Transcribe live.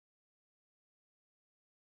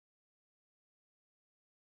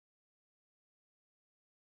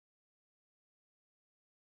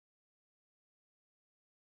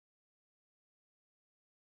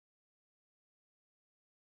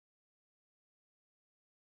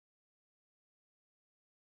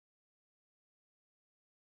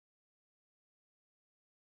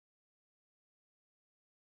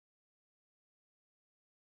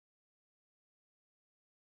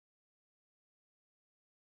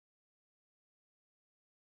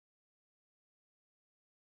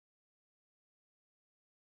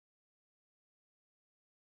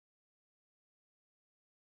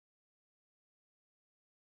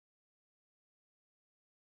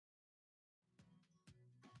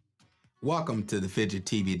Welcome to the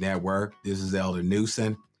FIGITV Network. This is Elder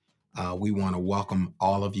Newsom. We want to welcome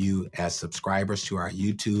all of you as subscribers to our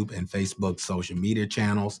YouTube and Facebook social media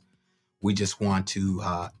channels. We just want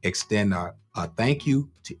to extend a thank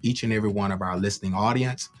you to each and every one of our listening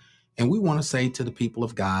audience. And we want to say to the people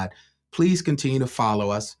of God, please continue to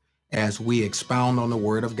follow us as we expound on the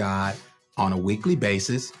Word of God on a weekly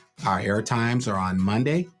basis. Our air times are on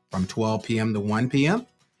Monday from 12 p.m. to 1 p.m.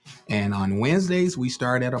 And on Wednesdays, we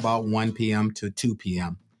start at about 1 p.m. to 2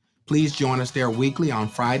 p.m. Please join us there weekly. On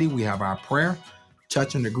Friday, we have our prayer,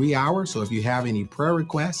 touch and agree hour. So if you have any prayer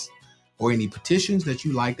requests or any petitions that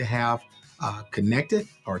you'd like to have connected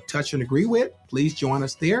or touch and agree with, please join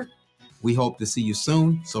us there. We hope to see you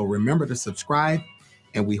soon. So remember to subscribe,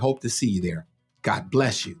 and we hope to see you there. God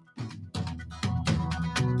bless you.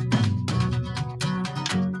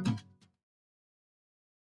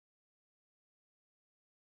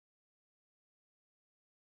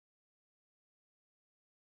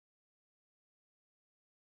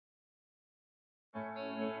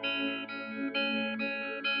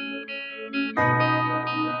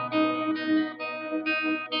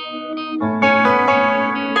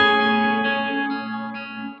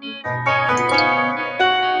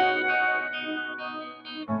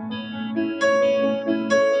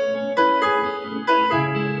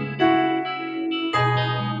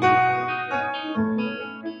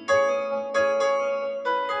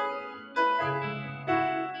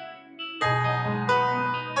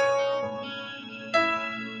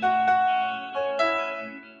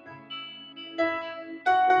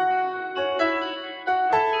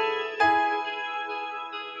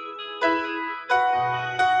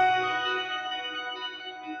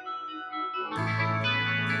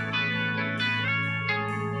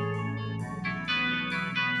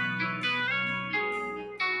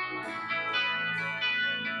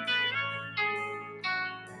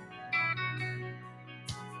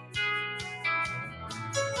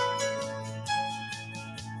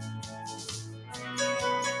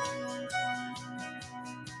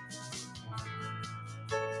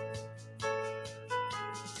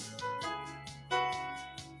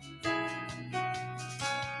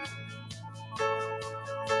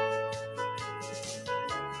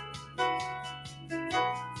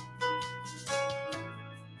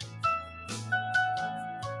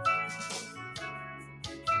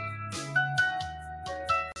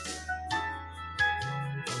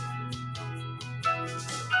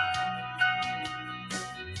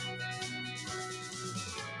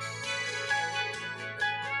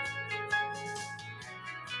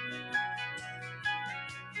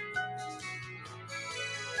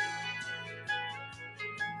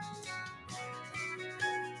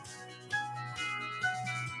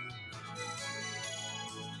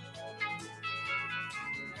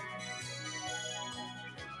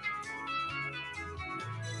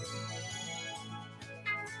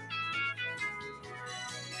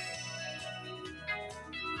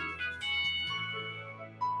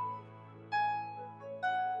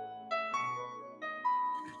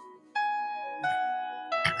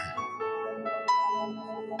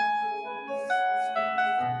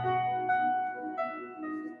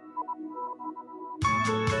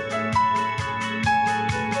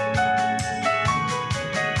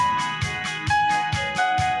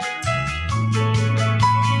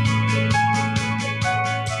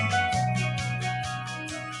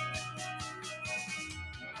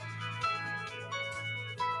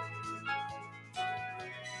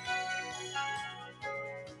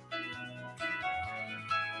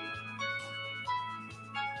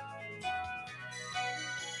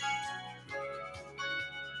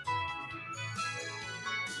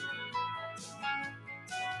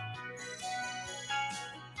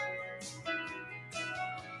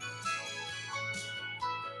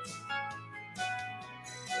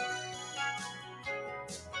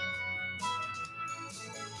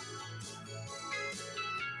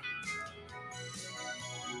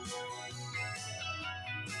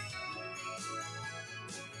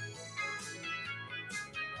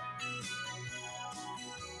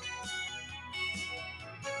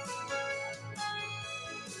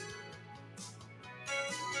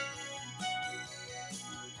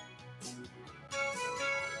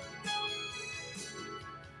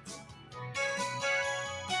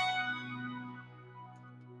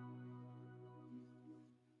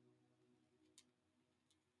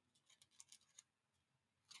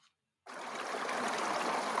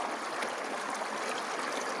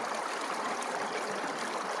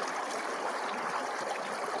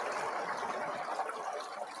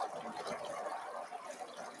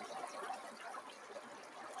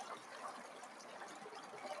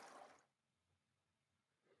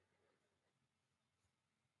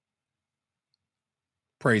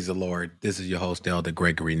 Praise the Lord. This is your host, Elder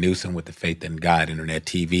Gregory Newsom with the Faith in God Internet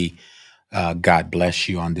TV. God bless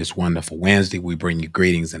you on this wonderful Wednesday. We bring you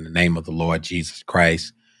greetings in the name of the Lord Jesus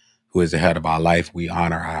Christ, who is the head of our life. We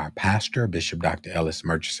honor our pastor, Bishop Dr. Ellis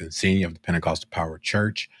Murchison, Sr. of the Pentecostal Power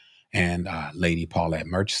Church, and Lady Paulette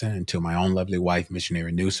Murchison, and to my own lovely wife,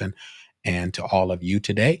 Missionary Newsom, and to all of you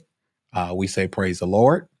today. We say praise the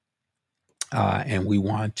Lord, and we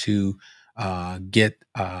want to get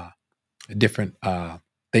different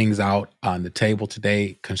things out on the table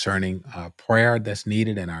today concerning prayer that's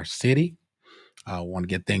needed in our city. I want to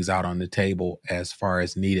get things out on the table as far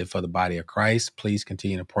as needed for the body of Christ. Please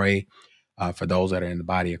continue to pray for those that are in the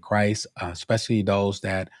body of Christ, especially those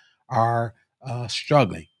that are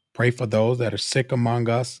struggling. Pray for those that are sick among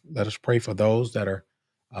us. Let us pray for those that are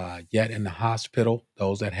yet in the hospital,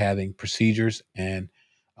 those that are having procedures and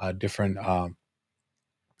different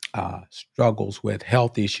struggles with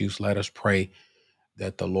health issues. Let us pray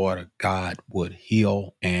that the Lord God would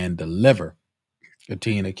heal and deliver.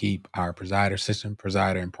 Continue to keep our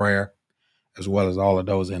presider in prayer, as well as all of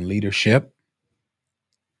those in leadership.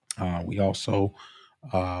 We also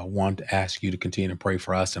want to ask you to continue to pray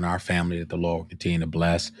for us and our family, that the Lord will continue to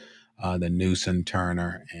bless the Newsom,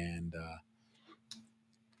 Turner, and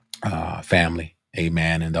family.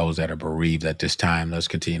 Amen. And those that are bereaved at this time, let's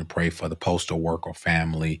continue to pray for the postal worker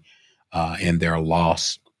family in their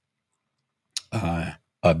loss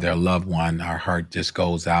of their loved one. Our heart just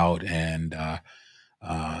goes out, and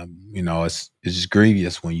it's just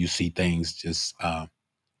grievous when you see things just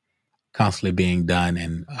constantly being done.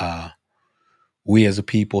 And we as a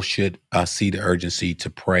people should see the urgency to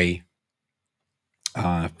pray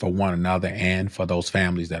for one another and for those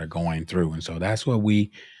families that are going through. And so that's what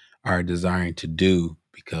we are desiring to do,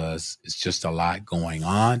 because it's just a lot going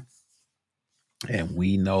on. And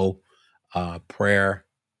we know prayer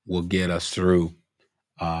will get us through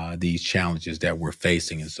these challenges that we're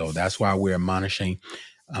facing. And so that's why we're admonishing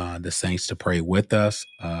the saints to pray with us,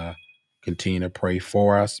 continue to pray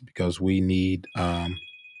for us, because we need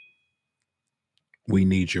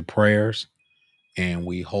your prayers, and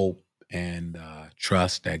we hope and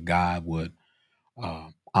trust that God would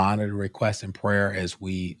honor the request in prayer as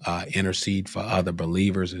we intercede for other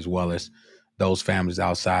believers, as well as those families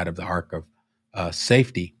outside of the ark of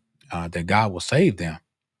safety, that God will save them,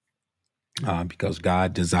 because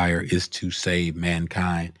God's desire is to save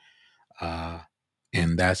mankind.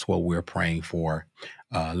 And that's what we're praying for.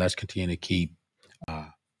 Let's continue to keep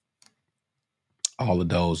all of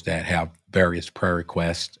those that have various prayer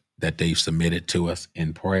requests that they've submitted to us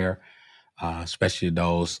in prayer, especially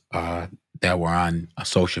those that were on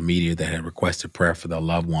social media that had requested prayer for their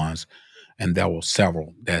loved ones. And there were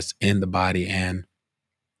several that's in the body and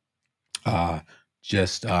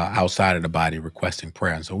just outside of the body requesting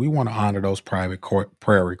prayer. And so we want to honor those private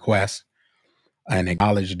prayer requests and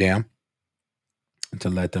acknowledge them, to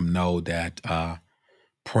let them know that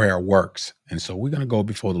prayer works. And so we're going to go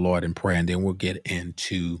before the Lord in prayer, and then we'll get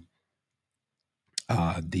into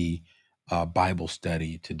the Bible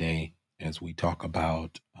study today as we talk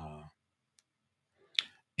about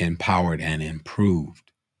empowered and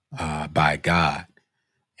improved by God.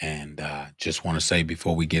 And just want to say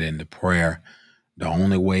before we get into prayer, the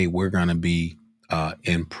only way we're going to be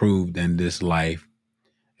improved in this life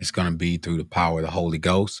is going to be through the power of the Holy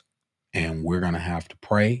Ghost. And we're going to have to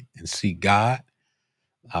pray and seek God.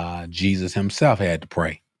 Jesus himself had to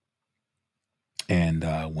pray. And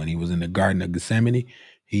when he was in the Garden of Gethsemane,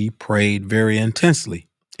 he prayed very intensely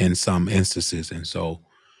in some instances. And so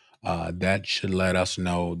that should let us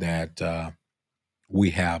know that we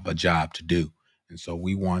have a job to do. And so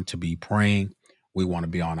we want to be praying. We want to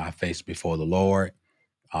be on our face before the Lord,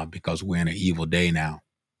 because we're in an evil day now.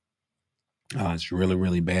 It's really,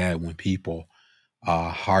 really bad when people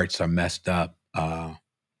hearts are messed up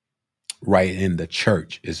right in the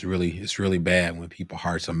church. It's really bad when people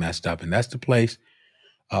hearts are messed up. And that's the place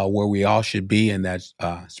where we all should be, in that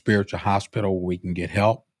spiritual hospital where we can get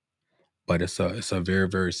help. But it's a very,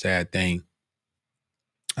 very sad thing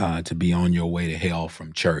to be on your way to hell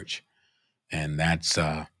from church. And that's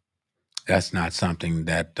not something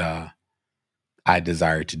that I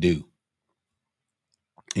desire to do.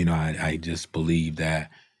 I just believe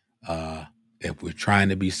that if we're trying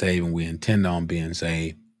to be saved and we intend on being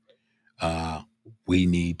saved, we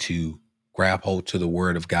need to grab hold to the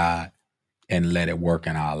word of God and let it work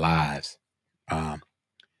in our lives. And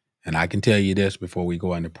I can tell you this before we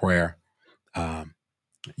go into prayer.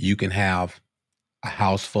 You can have a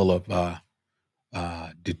house full of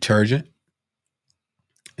detergent,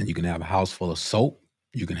 and you can have a house full of soap.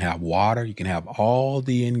 You can have water. You can have all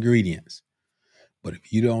the ingredients. But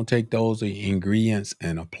if you don't take those ingredients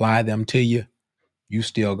and apply them to you, you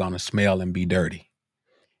still going to smell and be dirty.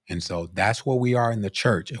 And so that's where we are in the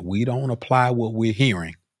church. If we don't apply what we're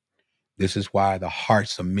hearing, this is why the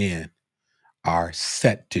hearts of men are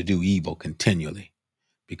set to do evil continually,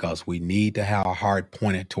 because we need to have our heart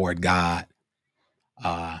pointed toward God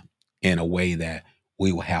in a way that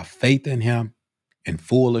we will have faith in him and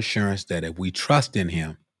full assurance that if we trust in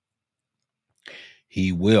him,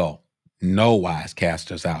 he will no wise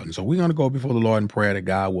cast us out. And so we're going to go before the Lord in prayer that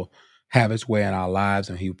God will have his way in our lives,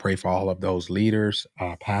 and he will pray for all of those leaders,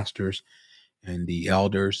 pastors, and the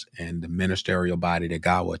elders and the ministerial body that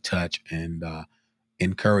God will touch and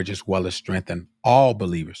encourage as well as strengthen all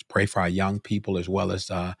believers. Pray for our young people as well as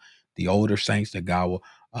the older saints, that God will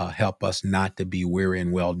help us not to be weary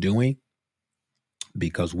in well doing,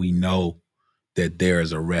 because we know that there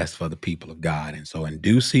is a rest for the people of God. And so in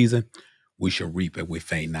due season, we shall reap if we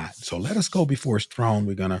faint not. So let us go before his throne.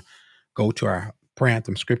 We're going to go to our prayer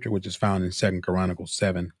anthem scripture, which is found in 2 Chronicles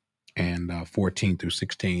 7 and 14 through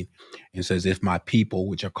 16. It says, if my people,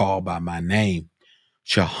 which are called by my name,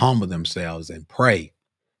 shall humble themselves and pray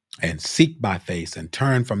and seek my face and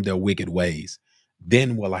turn from their wicked ways,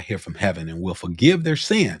 then will I hear from heaven and will forgive their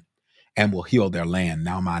sin and will heal their land.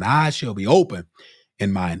 Now mine eyes shall be open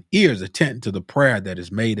and mine ears attend to the prayer that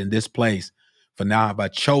is made in this place. For now have I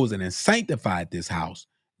chosen and sanctified this house,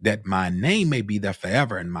 that my name may be there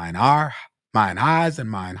forever, and mine eyes and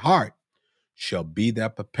mine heart shall be there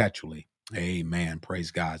perpetually. Amen. Praise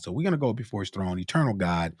God. So we're going to go before his throne. Eternal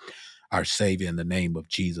God, our Savior, in the name of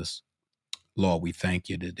Jesus. Lord, we thank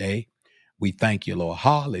you today. We thank you, Lord.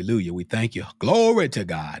 Hallelujah. We thank you. Glory to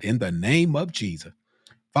God in the name of Jesus.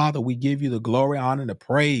 Father, we give you the glory, honor, and the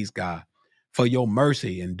praise, God, for your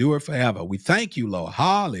mercy endure forever. We thank you, Lord.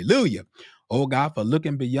 Hallelujah. Oh, God, for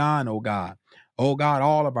looking beyond, oh, God. Oh, God,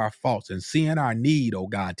 all of our faults and seeing our need, oh,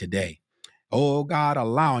 God, today. Oh, God,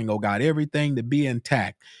 allowing, oh, God, everything to be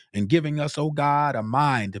intact and giving us, oh, God, a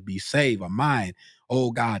mind to be saved, a mind,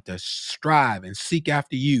 oh, God, to strive and seek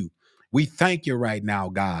after you. We thank you right now,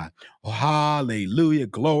 God. Oh, hallelujah.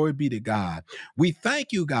 Glory be to God. We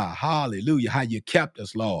thank you, God. Hallelujah. How you kept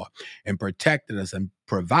us, Lord, and protected us and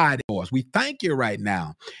provided for us. We thank you right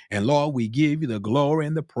now. And Lord, we give you the glory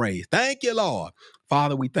and the praise. Thank you, Lord.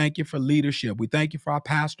 Father, we thank you for leadership. We thank you for our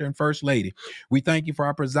pastor and first lady. We thank you for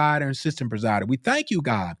our presider and assistant presider. We thank you,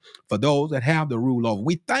 God, for those that have the rule over.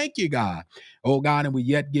 We thank you, God. Oh, God, and we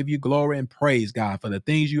yet give you glory and praise, God, for the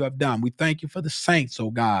things you have done. We thank you for the saints,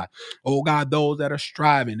 oh, God. Oh, God, those that are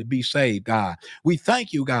striving to be saved, God. We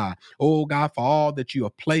thank you, God. Oh, God, for all that you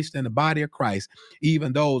have placed in the body of Christ,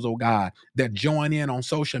 even those, oh, God, that join in on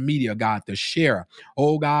social media, God, to share,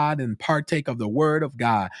 oh, God, and partake of the word of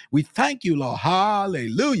God. We thank you, Lord.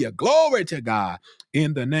 Hallelujah. Glory to God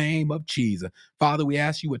in the name of Jesus. Father, we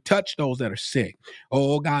ask you would touch those that are sick.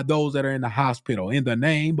 Oh, God, those that are in the hospital in the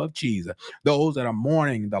name of Jesus. Those that are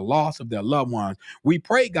mourning the loss of their loved ones. We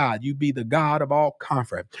pray, God, you be the God of all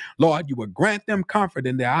comfort. Lord, you would grant them comfort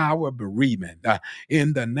in their hour of bereavement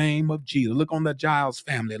in the name of Jesus. Look on the Giles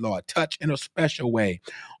family, Lord. Touch in a special way.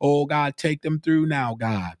 Oh, God, take them through now,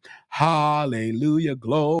 God. Hallelujah.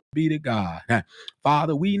 Glory be to God.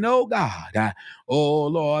 Father, we know, God, oh,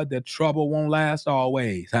 Lord, that trouble won't last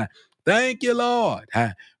always. Thank you, Lord.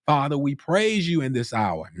 Father, we praise you in this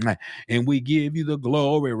hour and we give you the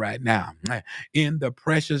glory right now in the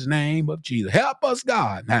precious name of Jesus. Help us,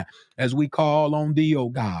 God, as we call on thee, oh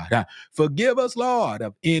God. Forgive us, Lord,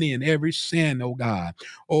 of any and every sin, oh God.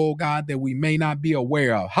 Oh God, that we may not be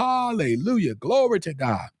aware of. Hallelujah. Glory to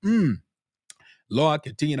God. Lord,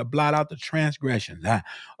 continue to blot out the transgressions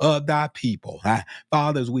of thy people.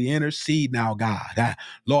 Father, as we intercede now, God,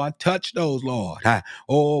 Lord, touch those, Lord,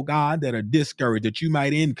 oh God, that are discouraged, that you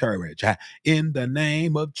might encourage in the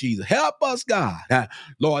name of Jesus. Help us, God,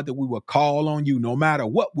 Lord, that we will call on you no matter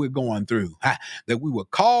what we're going through, that we will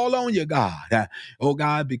call on you, God, oh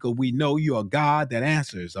God, because we know you're a God that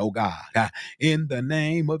answers, oh God, in the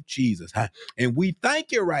name of Jesus. And we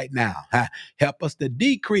thank you right now. Help us to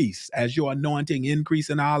decrease as your anointing increase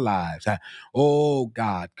in our lives. Oh,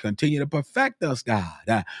 God, continue to perfect us,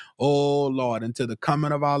 God. Oh, Lord, until the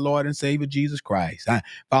coming of our Lord and Savior Jesus Christ.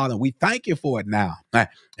 Father, we thank you for it now.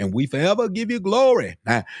 And we forever give you glory.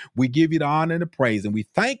 We give you the honor and the praise. And we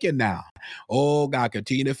thank you now. Oh, God,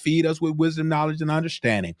 continue to feed us with wisdom, knowledge, and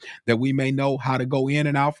understanding, that we may know how to go in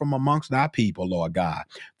and out from amongst thy people, Lord God.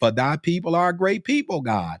 For thy people are a great people,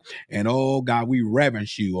 God. And oh, God, we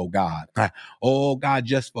reverence you, oh, God. Oh, God,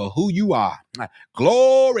 just for who you are.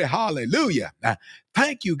 Glory, hallelujah.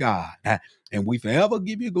 Thank you, God. And we forever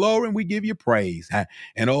give you glory and we give you praise.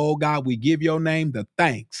 And oh, God, we give your name the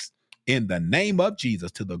thanks. in the name of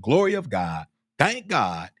Jesus, to the glory of God. Thank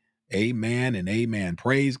God. Amen and amen.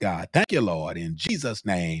 Praise God. Thank you, Lord. In Jesus'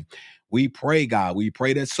 name, we pray, God. We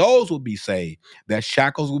pray that souls will be saved, that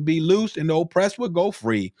shackles will be loosed, and the oppressed will go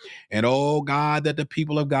free. And oh, God, that the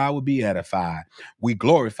people of God will be edified. We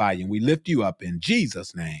glorify you and we lift you up in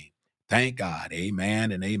Jesus' name. Thank God.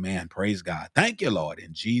 Amen and amen. Praise God. Thank you, Lord,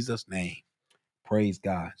 in Jesus' name. Praise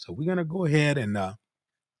God. So we're going to go ahead and go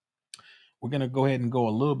a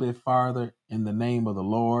little bit farther in the name of the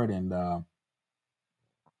Lord. And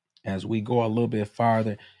as we go a little bit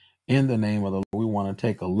farther in the name of the Lord, we want to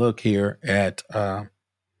take a look here at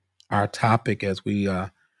our topic as we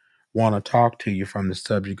want to talk to you from the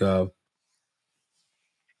subject of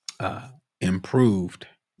improved,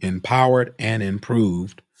 empowered, and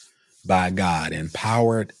improved by God.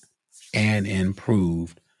 Empowered and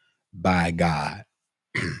improved by God.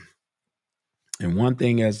 And one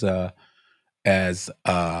thing as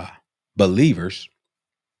believers,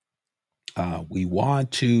 we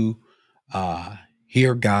want to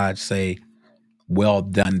hear God say, "Well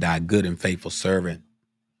done, thy good and faithful servant.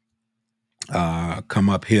 Come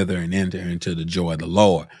up hither and enter into the joy of the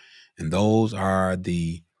Lord." And those are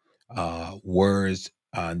the words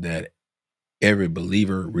that every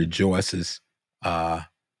believer rejoices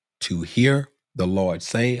to hear the Lord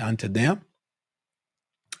say unto them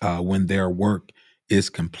when their work is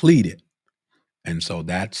completed. And so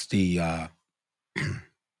that's the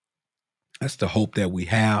that's the hope that we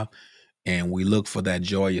have, and we look for that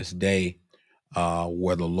joyous day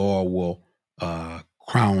where the Lord will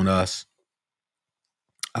crown us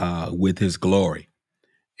with His glory.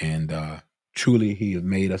 And truly, He has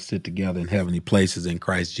made us sit together in heavenly places in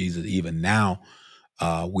Christ Jesus. Even now,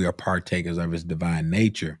 we are partakers of His divine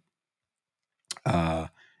nature, and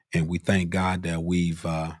we thank God that we've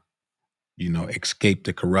escaped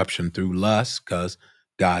the corruption through lust, because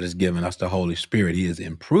God has given us the Holy Spirit. He has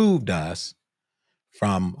improved us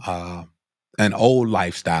from an old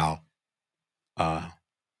lifestyle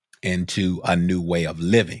into a new way of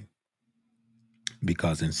living.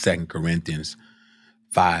 Because in 2 Corinthians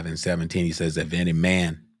 5:17, he says, if any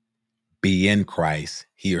man be in Christ,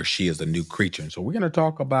 he or she is a new creature. And so we're going to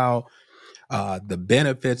talk about the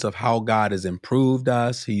benefits of how God has improved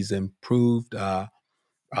us. He's improved not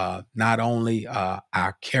only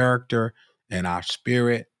our character and our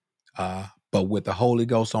spirit, but with the Holy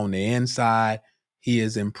Ghost on the inside, He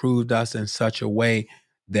has improved us in such a way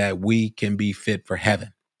that we can be fit for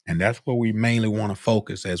heaven. And that's where we mainly want to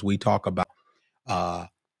focus as we talk about,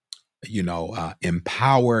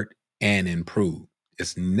 empowered and improved.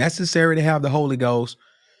 It's necessary to have the Holy Ghost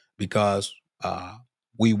because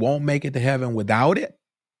we won't make it to heaven without it.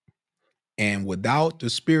 And without the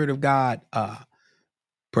Spirit of God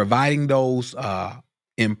providing those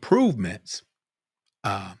improvements,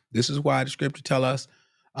 this is why the scripture tell us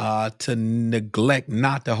to neglect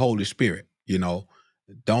not the Holy Spirit.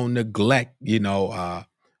 Don't neglect, the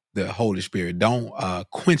Holy Spirit. Don't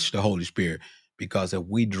quench the Holy Spirit, because if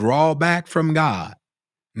we draw back from God,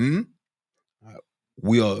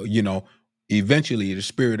 we'll, eventually the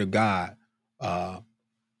Spirit of God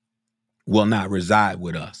will not reside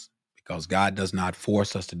with us, because God does not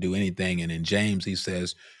force us to do anything. And in James, he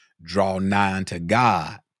says, draw nigh unto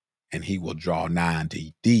God and He will draw nigh unto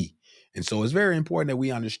thee. And so it's very important that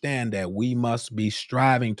we understand that we must be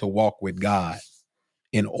striving to walk with God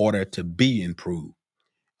in order to be improved.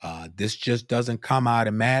 This just doesn't come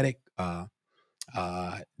automatic,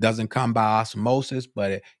 doesn't come by osmosis,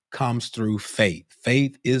 but it comes through faith.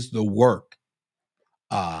 Faith is the work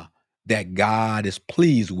that God is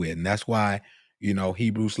pleased with. And that's why,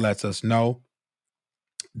 Hebrews lets us know.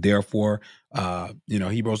 Therefore,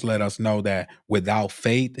 Hebrews let us know that without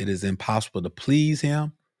faith, it is impossible to please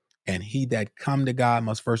Him. And he that come to God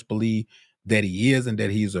must first believe that He is, and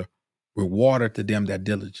that He's a rewarder to them that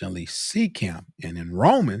diligently seek Him. And in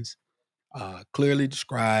Romans, clearly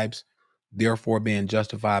describes, therefore, being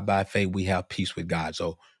justified by faith, we have peace with God.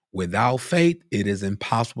 So without faith, it is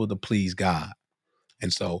impossible to please God.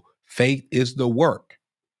 And so faith is the work.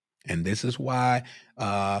 And this is why,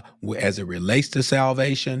 as it relates to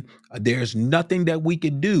salvation, there's nothing that we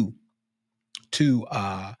could do to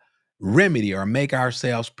remedy or make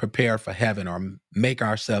ourselves prepared for heaven or make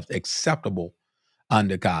ourselves acceptable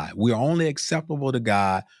unto God. We are only acceptable to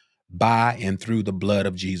God by and through the blood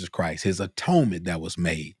of Jesus Christ, His atonement that was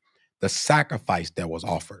made, the sacrifice that was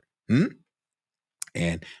offered,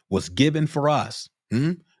 and was given for us,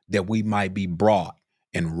 that we might be brought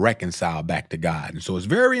and reconciled back to God. And so it's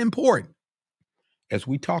very important as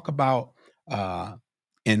we talk about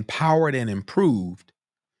empowered and improved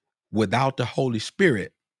without the Holy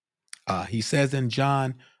Spirit. He says in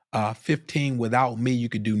John 15, without me, you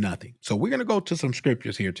could do nothing. So we're going to go to some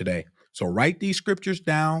scriptures here today. So write these scriptures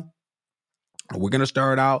down. We're going to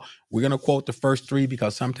start out. We're going to quote the first three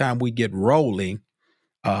because sometimes we get rolling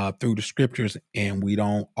through the scriptures and we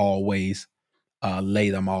don't always lay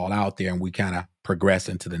them all out there, and we kind of progress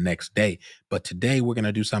into the next day. But today we're going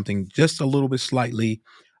to do something just a little bit slightly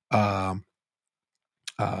um,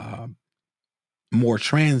 uh, more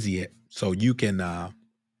transient, so you can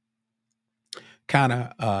kind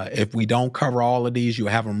of, if we don't cover all of these, you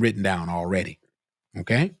have them written down already.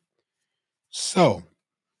 Okay. So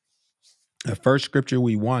the first scripture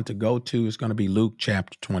we want to go to is going to be Luke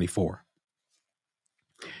chapter 24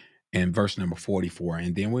 and verse number 44.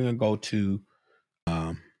 And then we're going to go to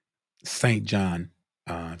St. John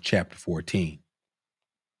chapter 14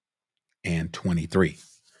 and 23.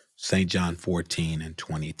 St. John 14 and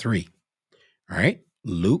 23. All right.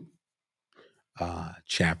 Luke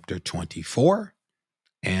chapter 24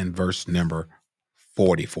 and verse number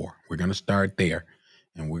 44. We're going to start there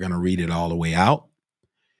and we're going to read it all the way out.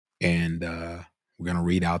 And we're going to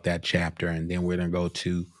read out that chapter, and then we're going to go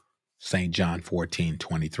to St. John 14,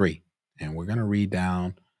 23. And we're going to read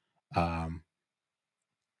down to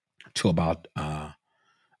about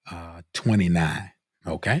 29.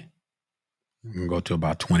 Okay. We're going to go to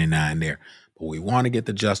about 29 there. But we want to get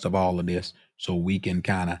the gist of all of this so we can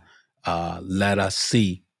kind of let us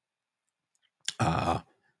see to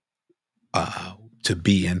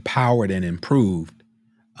be empowered and improved.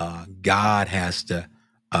 God has to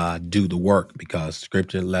do the work, because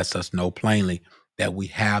scripture lets us know plainly that we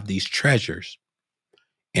have these treasures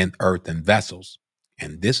in earthen vessels.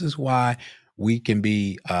 And this is why we can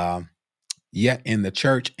be yet in the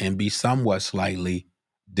church and be somewhat slightly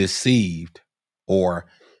deceived, or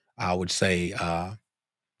I would say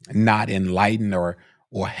not enlightened, or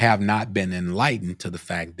have not been enlightened to the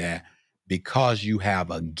fact that because you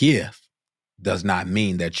have a gift does not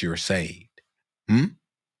mean that you're saved.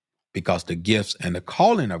 Because the gifts and the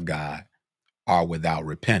calling of God are without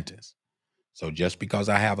repentance. So just because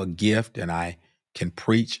I have a gift and I can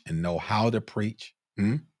preach and know how to preach,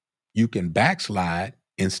 you can backslide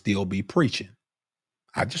and still be preaching.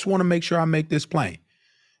 I just want to make sure I make this plain.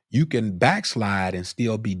 You can backslide and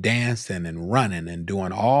still be dancing and running and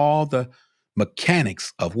doing all the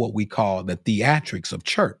mechanics of what we call the theatrics of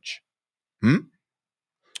church.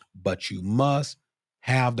 But you must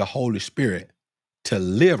have the Holy Spirit to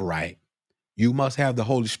live right. You must have the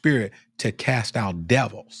Holy Spirit to cast out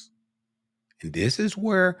devils. And this is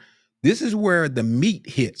where the meat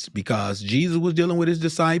hits, because Jesus was dealing with his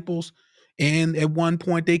disciples, and at one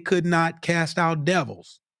point they could not cast out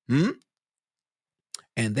devils. And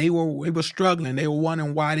they were struggling. They were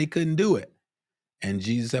wondering why they couldn't do it. And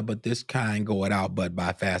Jesus said, but this kind goeth out but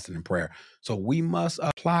by fasting and prayer. So we must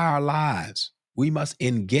apply our lives. We must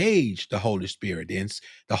engage the Holy Spirit. And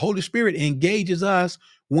the Holy Spirit engages us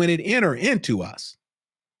when it enters into us.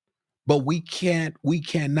 But we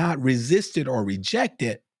cannot resist it or reject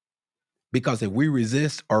it, because if we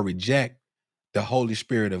resist or reject the Holy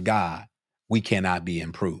Spirit of God, we cannot be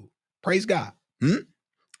improved. Praise God.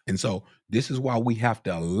 And so this is why we have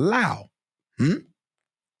to allow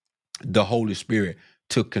the Holy Spirit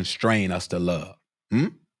to constrain us to love.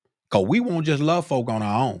 Because we won't just love folk on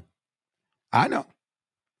our own. I know.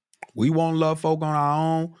 We won't love folk on our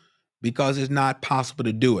own because it's not possible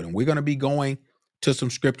to do it. And we're going to be going to some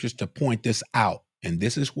scriptures to point this out. And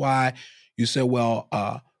this is why you say, well,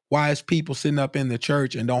 why is people sitting up in the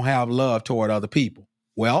church and don't have love toward other people?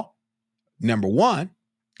 Well, number one,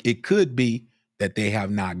 it could be that they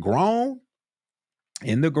have not grown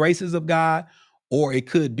in the graces of God, or it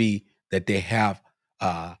could be that they have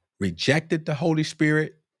rejected the Holy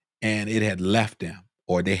Spirit and it had left them,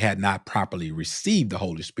 or they had not properly received the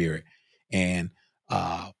Holy Spirit and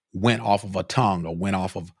went off of a tongue or went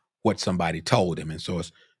off of what somebody told them. And so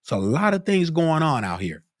it's a lot of things going on out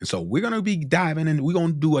here. And so we're going to be diving in. We're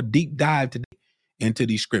going to do a deep dive today into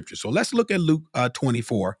these scriptures. So let's look at Luke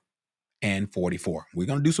 24 and 44. We're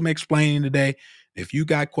going to do some explaining today. If you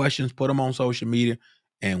got questions, put them on social media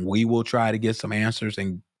and we will try to get some answers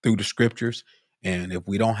and through the scriptures. And if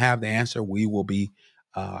we don't have the answer, we will be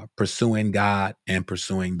pursuing God and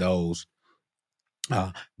pursuing those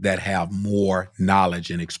that have more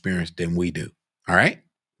knowledge and experience than we do. All right.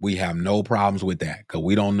 We have no problems with that because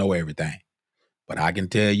we don't know everything. But I can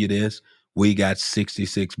tell you this, we got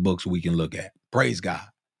 66 books we can look at. Praise God.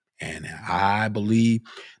 And I believe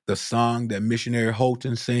the song that Missionary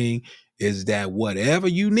Holton sing is that whatever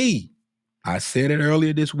you need, I said it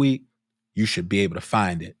earlier this week, you should be able to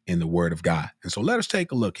find it in the Word of God. And so let us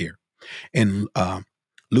take a look here in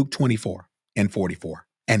Luke 24 and 44.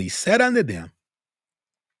 And he said unto them,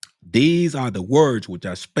 These are the words which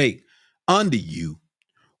I spake unto you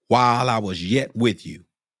while I was yet with you.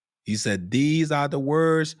 He said, these are the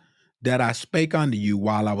words that I spake unto you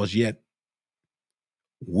while I was yet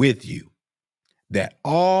with you, that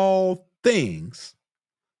all things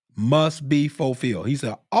must be fulfilled. He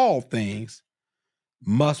said, all things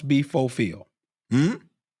must be fulfilled.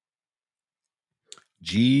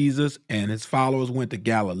 Jesus and his followers went to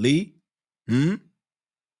Galilee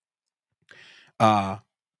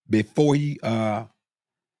before he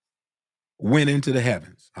went into the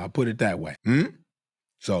heavens. I'll put it that way.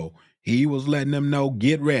 So he was letting them know,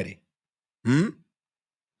 get ready.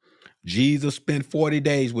 Jesus spent 40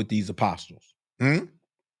 days with these apostles.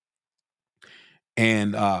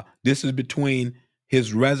 And this is between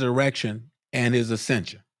his resurrection and his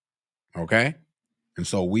ascension. Okay? And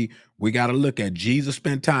so we got to look at Jesus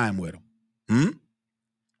spent time with them.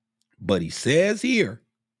 But he says here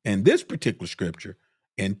in this particular scripture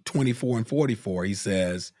in 24 and 44, he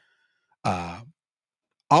says,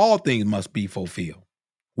 all things must be fulfilled,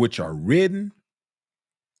 which are written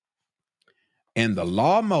in the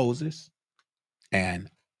law of Moses and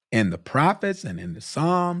in the prophets and in the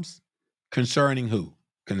Psalms concerning who?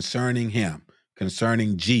 Concerning him,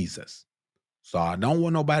 concerning Jesus. So I don't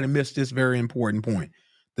want nobody to miss this very important point.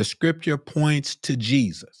 The scripture points to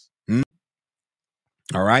Jesus.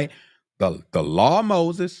 All right. The law of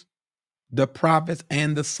Moses, the prophets,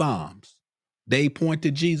 and the Psalms, they point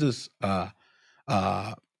to Jesus in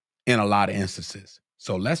a lot of instances.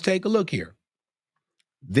 So let's take a look here.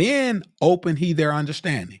 Then open he their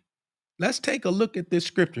understanding. Let's take a look at this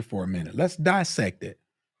scripture for a minute. Let's dissect it.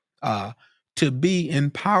 To be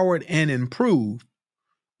empowered and improved,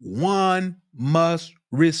 one must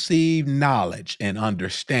receive knowledge and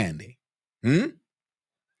understanding. And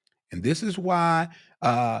this is why,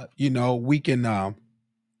 we can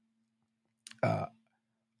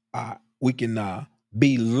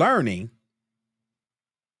be learning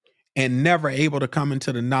and never able to come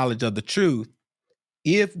into the knowledge of the truth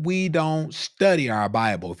if we don't study our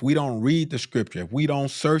Bible, if we don't read the scripture, if we don't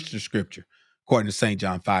search the scripture, according to St.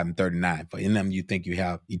 John 5:39, for in them you think you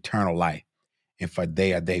have eternal life, and for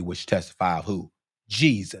they are they which testify of who?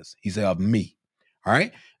 Jesus. He said, of me. All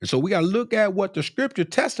right. And so we got to look at what the scripture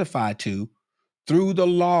testified to through the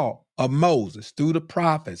law of Moses, through the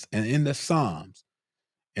prophets, and in the Psalms,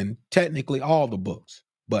 and technically all the books.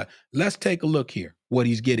 But let's take a look here, what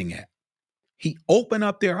he's getting at. He opened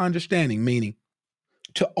up their understanding, meaning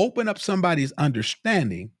to open up somebody's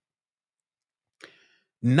understanding.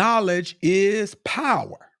 Knowledge is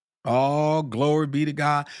power. Oh, glory be to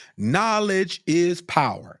God. Knowledge is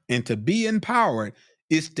power. And to be empowered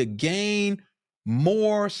is to gain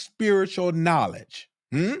more spiritual knowledge.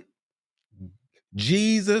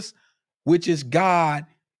 Jesus, which is God,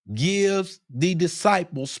 gives the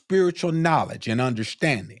disciples spiritual knowledge and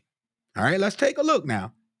understanding. All right, let's take a look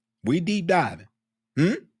now. We deep diving.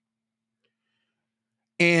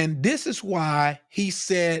 And this is why he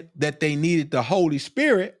said that they needed the Holy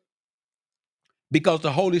Spirit, because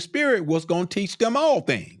the Holy Spirit was going to teach them all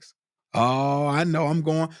things. Oh, I know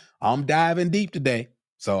I'm diving deep today.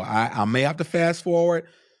 So I may have to fast forward,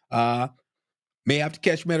 may have to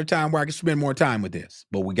catch me at a time where I can spend more time with this,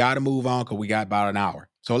 but we got to move on because we got about an hour.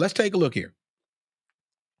 So let's take a look here.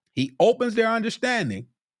 He opens their understanding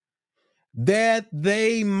that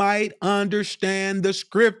they might understand the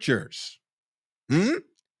scriptures.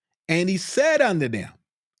 And he said unto them,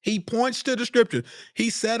 he points to the scripture. He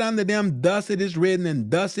said unto them, thus it is written, and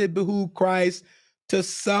thus it behooved Christ to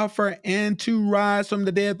suffer and to rise from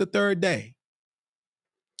the dead the third day.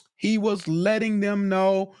 He was letting them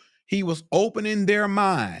know, he was opening their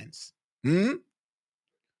minds to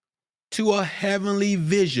a heavenly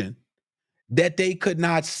vision that they could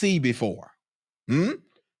not see before.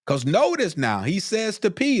 Because notice now, he says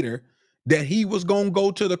to Peter that he was going to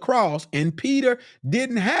go to the cross, and Peter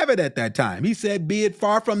didn't have it at that time. He said, be it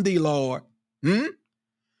far from thee, Lord.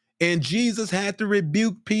 And Jesus had to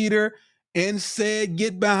rebuke Peter and said,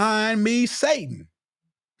 get behind me, Satan.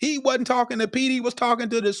 He wasn't talking to Peter. He was talking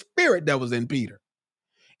to the spirit that was in Peter.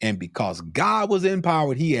 And because God was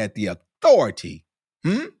empowered, he had the authority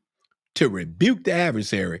to rebuke the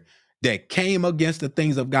adversary that came against the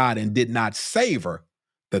things of God and did not savor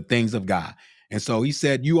the things of God. And so he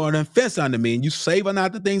said, you are an offense unto me, and you savor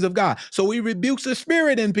not the things of God. So he rebukes the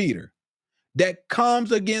spirit in Peter that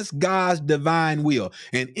comes against God's divine will.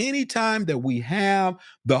 And anytime that we have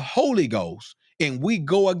the Holy Ghost and we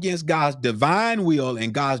go against God's divine will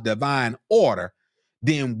and God's divine order,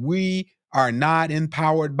 then we are not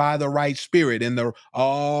empowered by the right spirit and the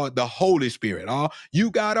Holy Spirit. You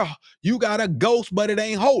got a ghost, but it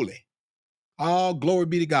ain't holy. All glory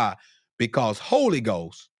be to God. Because Holy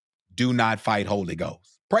Ghost do not fight Holy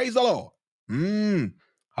Ghost. Praise the Lord.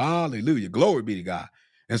 Hallelujah. Glory be to God.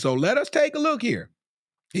 And so let us take a look here.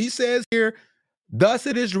 He says here, thus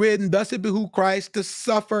it is written, thus it behooved Christ to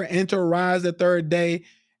suffer and to rise the third day,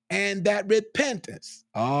 and that repentance.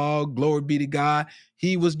 Oh, glory be to God.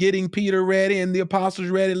 He was getting Peter ready and the apostles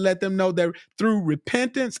ready to let them know that through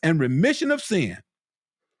repentance and remission of sin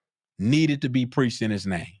needed to be preached in his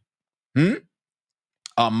name.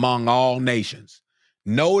 Among all nations.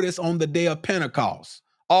 Notice on the day of Pentecost,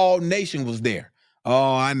 all nations was there.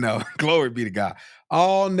 Oh, I know. Glory be to God.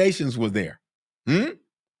 All nations was there.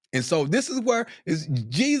 And so this is where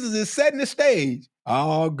Jesus is setting the stage.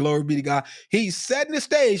 Oh, glory be to God. He's setting the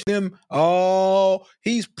stage for them. Oh,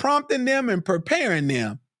 he's prompting them and preparing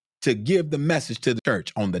them to give the message to the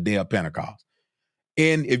church on the day of Pentecost.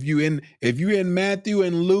 And if you in Matthew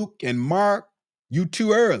and Luke and Mark, you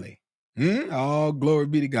too early. Oh, glory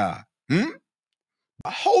be to God. The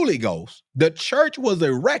Holy Ghost, the church was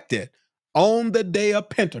erected on the day of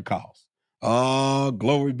Pentecost. Oh,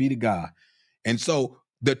 glory be to God. And so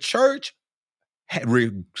the church had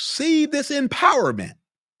received this empowerment,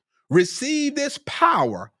 received this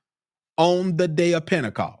power on the day of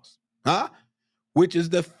Pentecost, which is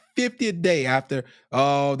the 50th day after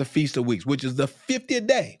the Feast of Weeks, which is the 50th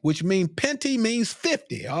day, which means Pente means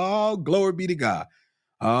 50. Oh, glory be to God.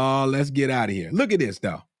 Oh, let's get out of here. Look at this,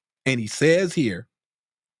 though. And he says here,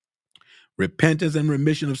 repentance and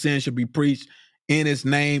remission of sin should be preached in his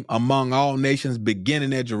name among all nations,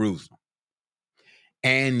 beginning at Jerusalem.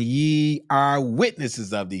 And ye are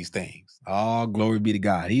witnesses of these things. Oh, glory be to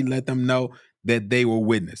God. He let them know that they were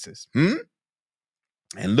witnesses. And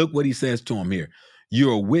look what he says to them here.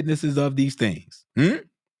 You are witnesses of these things.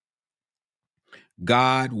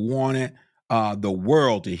 God wanted the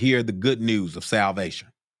world to hear the good news of salvation.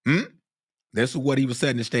 This is what he was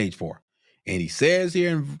setting the stage for. And he says here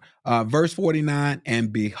in verse 49,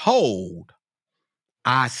 and behold,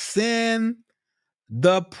 I send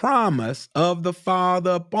the promise of the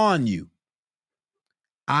Father upon you.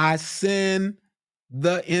 I send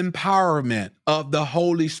the empowerment of the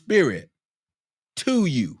Holy Spirit to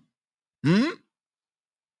you.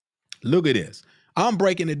 Look at this. I'm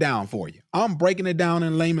breaking it down for you. I'm breaking it down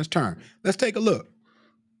in layman's terms. Let's take a look.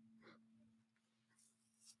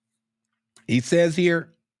 He says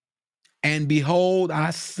here, and behold, I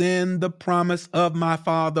send the promise of my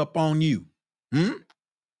Father upon you.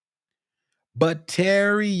 But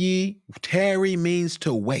tarry ye, tarry means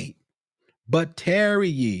to wait. But tarry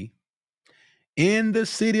ye in the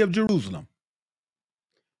city of Jerusalem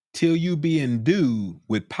till you be endued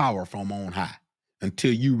with power from on high,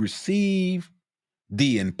 until you receive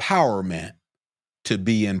the empowerment to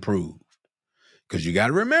be improved. Because you got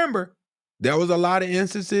to remember, there was a lot of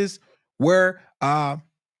instances where, as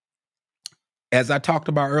I talked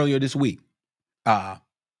about earlier this week,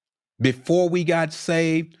 before we got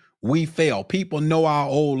saved, we failed. People know our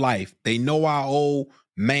old life. They know our old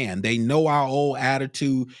man. They know our old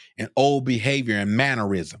attitude and old behavior and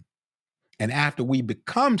mannerism. And after we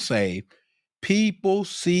become saved, people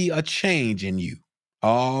see a change in you.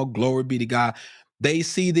 Oh, glory be to God. They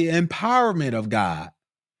see the empowerment of God.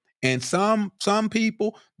 And some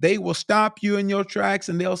people, they will stop you in your tracks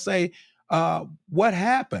and they'll say, what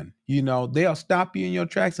happened? They'll stop you in your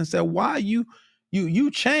tracks and say, why you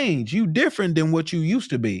change? You different than what you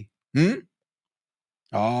used to be.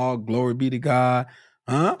 Oh, glory be to God.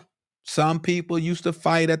 Some people used to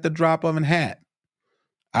fight at the drop of a hat.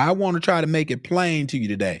 I want to try to make it plain to you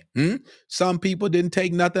today. Some people didn't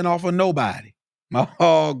take nothing off of nobody.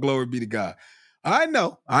 Oh, glory be to God. I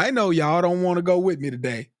know y'all don't want to go with me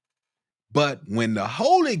today. But when the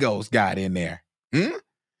Holy Ghost got in there,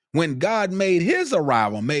 when God made his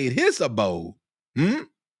arrival, made his abode,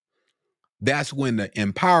 that's when the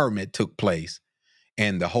empowerment took place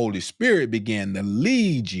and the Holy Spirit began to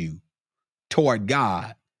lead you toward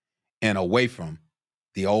God and away from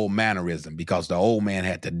the old mannerism, because the old man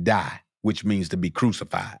had to die, which means to be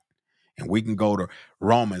crucified. And we can go to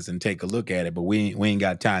Romans and take a look at it, but we ain't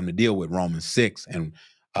got time to deal with Romans 6 and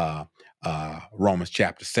Romans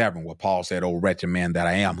chapter 7, where Paul said, "Oh, wretched man that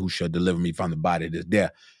I am, who shall deliver me from the body of this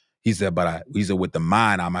death?" He said, he said, with the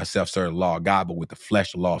mind I myself serve the law of God, but with the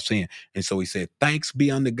flesh the law of sin. And so he said, thanks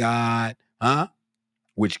be unto God,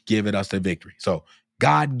 which giveth us the victory. So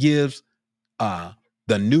God gives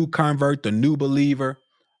the new convert, the new believer,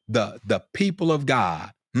 the people of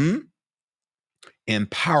God,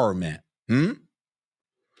 empowerment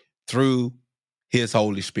through his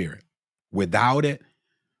Holy Spirit. Without it,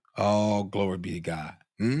 oh, glory be to God.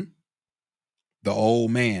 The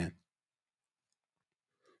old man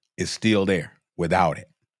is still there without it.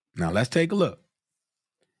 Now let's take a look.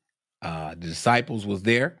 The disciples was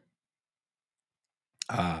there,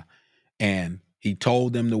 and he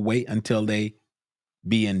told them to wait until they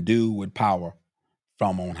be endued with power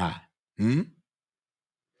from on high.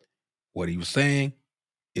 What he was saying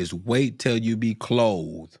is wait till you be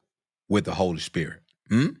clothed with the Holy Spirit.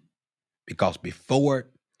 Because before it,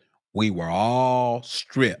 we were all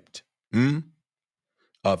stripped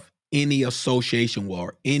of any association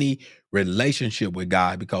or any relationship with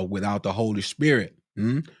God, because without the Holy Spirit,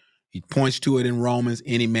 he points to it in Romans,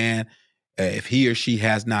 any man, if he or she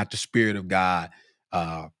has not the Spirit of God,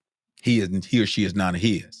 he or she is none of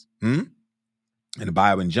his. And the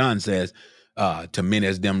Bible in John says, to many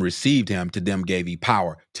as them received him, to them gave he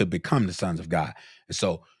power to become the sons of God. And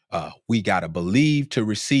so we got to believe to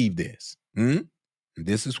receive this.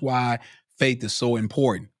 This is why faith is so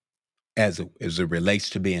important as it relates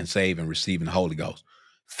to being saved and receiving the Holy Ghost.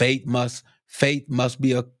 Faith must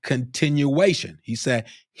be a continuation. He said,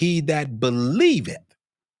 he that believeth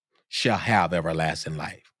shall have everlasting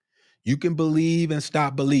life. You can believe and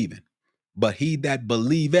stop believing, but he that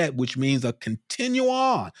believeth, which means a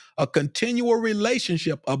continual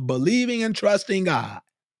relationship of believing and trusting God,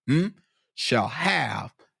 shall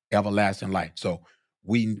have everlasting life. So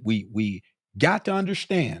we got to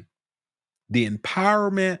understand the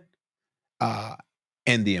empowerment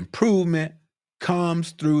and the improvement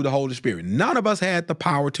comes through the Holy Spirit. None of us had the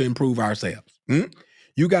power to improve ourselves.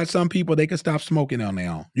 You got some people, they can stop smoking on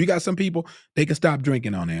their own. You got some people, they can stop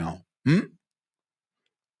drinking on their own.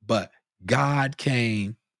 But God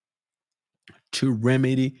came to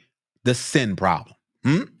remedy the sin problem.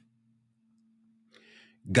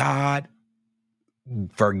 God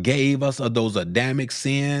forgave us of those Adamic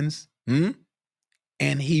sins,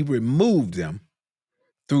 and he removed them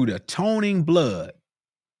through the atoning blood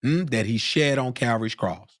that he shed on Calvary's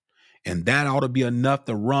cross. And that ought to be enough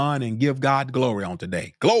to run and give God glory on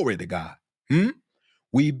today. Glory to God.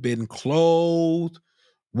 We've been clothed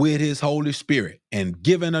with his Holy Spirit and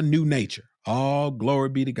given a new nature. All glory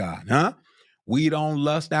be to God. We don't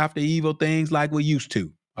lust after evil things like we used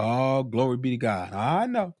to. All glory be to God.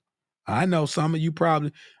 I know some of you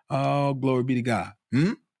probably, all glory be to God.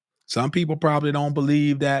 Some people probably don't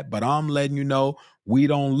believe that, but I'm letting you know we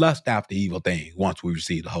don't lust after evil things once we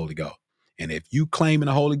receive the Holy Ghost. And if you claiming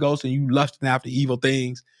the Holy Ghost and you lusting after evil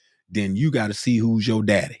things, then you got to see who's your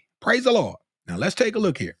daddy. Praise the Lord. Now let's take a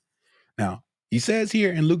look here. Now, he says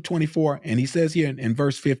here in Luke 24, and he says here in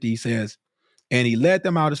verse 50, he says, and he led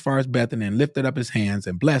them out as far as Bethany and lifted up his hands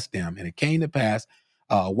and blessed them. And it came to pass,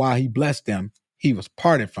 while he blessed them, he was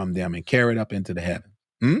parted from them and carried up into the heaven.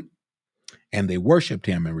 And they worshiped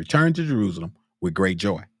him and returned to Jerusalem with great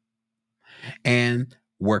joy, and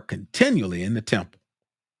were continually in the temple,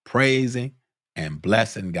 praising and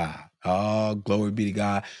blessing God. Oh, glory be to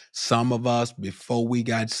God. Some of us, before we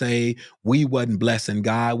got saved, we wasn't blessing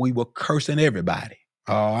God. We were cursing everybody.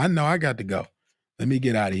 Oh, I know I got to go. Let me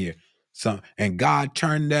get out of here. And God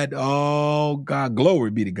turned that, oh, God, glory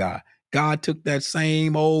be to God. God took that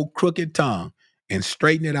same old crooked tongue and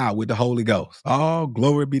straightened it out with the Holy Ghost. Oh,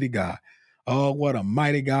 glory be to God. Oh, what a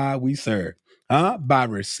mighty God we serve. By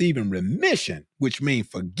receiving remission, which means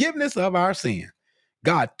forgiveness of our sin.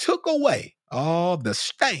 God took away all the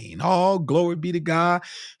stain. All glory be to God.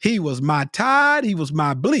 He was my tide. He was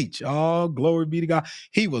my bleach. All glory be to God.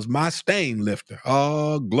 He was my stain lifter.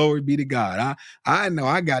 All glory be to God. I know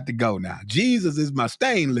I got to go now. Jesus is my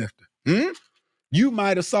stain lifter. You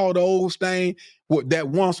might have saw the old stain that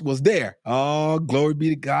once was there. Oh, glory be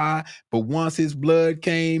to God. But once his blood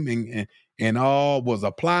came and all was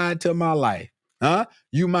applied to my life,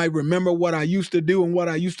 you might remember what I used to do and what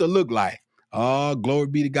I used to look like. Oh, glory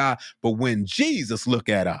be to God. But when Jesus look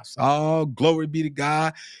at us, oh, glory be to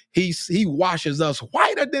God, he washes us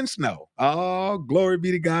whiter than snow. Oh, glory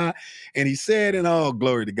be to God. And he said in all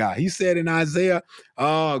glory to God, he said in Isaiah,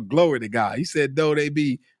 oh, glory to God. He said, though they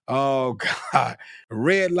be, oh, God,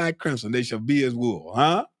 red like crimson, they shall be as wool.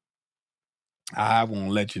 I want to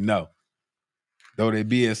let you know. Though they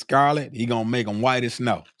be as scarlet, he going to make them white as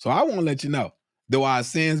snow. So I want to let you know. Though our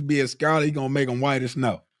sins be as scarlet, he going to make them white as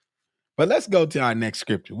snow. But let's go to our next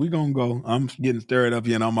scripture. We're going to go. I'm getting stirred up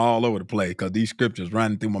here and I'm all over the place because these scriptures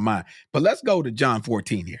running through my mind. But let's go to John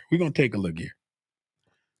 14 here. We're going to take a look here.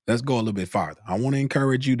 Let's go a little bit farther. I want to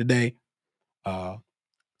encourage you today,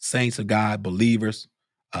 saints of God, believers,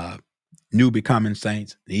 new becoming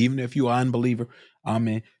saints. Even if you're an unbeliever,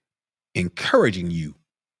 I'm encouraging you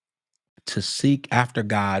to seek after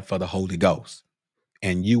God for the Holy Ghost.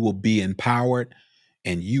 And you will be empowered.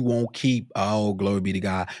 and you won't keep, oh, glory be to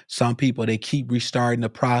God. Some people, they keep restarting the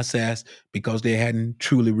process because they hadn't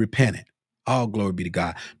truly repented. Oh, glory be to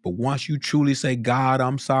God. But once you truly say, God,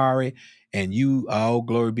 I'm sorry, and you, oh,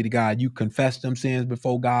 glory be to God, you confess them sins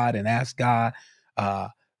before God and ask God uh,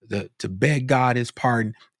 to beg God his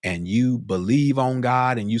pardon, and you believe on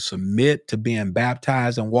God and you submit to being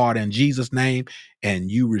baptized in water in Jesus' name, and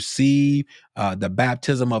you receive the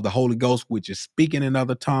baptism of the Holy Ghost, which is speaking in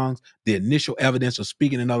other tongues, the initial evidence of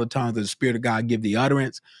speaking in other tongues that the Spirit of God give the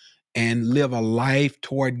utterance, and live a life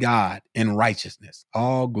toward God in righteousness.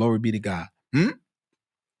 All glory be to God.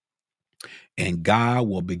 And God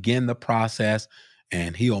will begin the process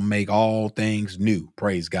and he'll make all things new.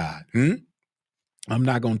 Praise God. I'm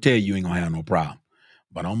not going to tell you ain't going to have no problem,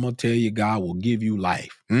 but I'm going to tell you God will give you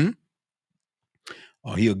life.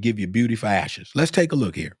 Or he'll give you beauty for ashes. Let's take a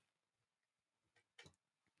look here.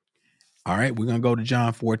 All right, we're going to go to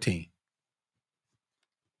John 14,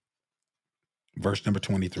 verse number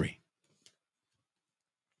 23.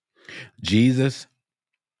 Jesus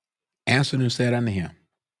answered and said unto him,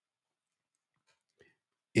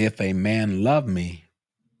 if a man love me,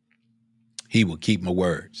 he will keep my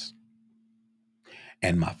words,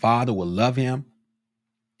 and my Father will love him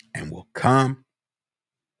and will come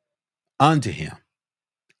unto him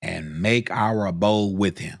and make our abode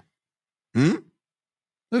with him.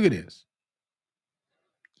 Look at this.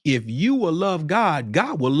 If you will love God,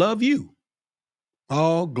 God will love you.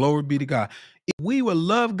 Oh, glory be to God. If we will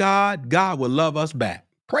love God, God will love us back.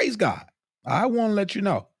 Praise God. I want to let you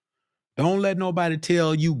know. Don't let nobody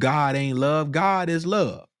tell you God ain't love. God is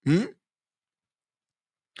love.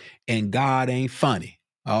 And God ain't funny.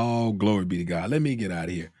 Oh, glory be to God. Let me get out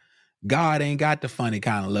of here. God ain't got the funny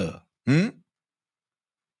kind of love.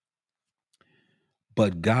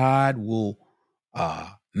 But God will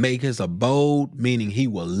make his abode, meaning he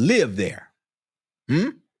will live there.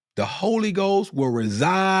 The Holy Ghost will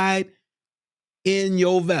reside in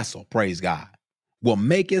your vessel, praise God, will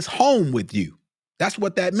make his home with you. That's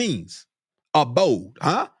what that means. Abode,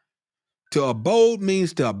 To abode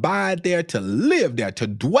means to abide there, to live there, to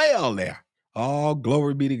dwell there. Oh,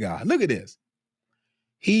 glory be to God. Look at this.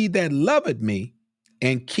 He that loveth me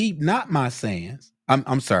and keep not my sayings.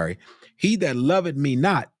 I'm sorry. He that loveth me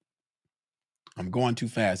not. I'm going too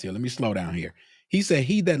fast here. Let me slow down here. He said,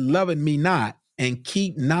 he that loveth me not and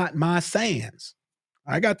keep not my sayings.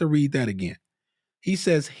 I got to read that again. He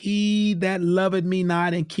says, he that loveth me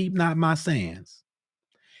not and keep not my sayings,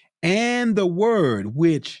 and the word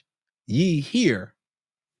which ye hear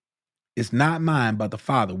is not mine, but the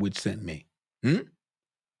Father which sent me.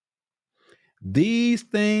 These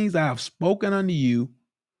things I have spoken unto you,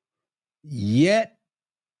 yet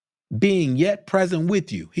being yet present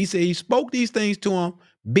with you. He said he spoke these things to him,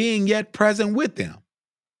 being yet present with them.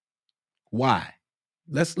 Why?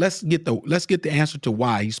 Let's get the answer to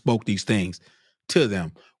why he spoke these things to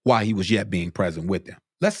them while he was yet being present with them.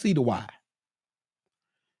 Let's see the why.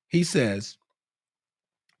 He says,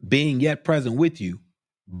 being yet present with you,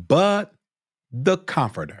 but the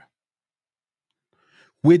Comforter,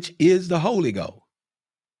 which is the Holy Ghost.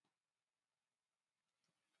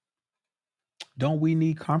 Don't we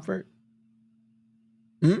need comfort?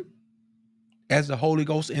 As the Holy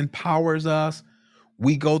Ghost empowers us,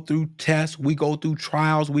 we go through tests, we go through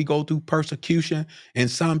trials, we go through persecution, and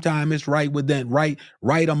sometimes it's right within, right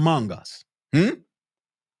among us.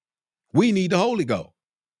 We need the Holy Ghost.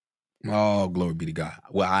 Oh, glory be to God.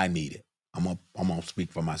 Well, I need it. I'm gonna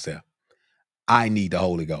speak for myself. I need the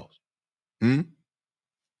Holy Ghost. And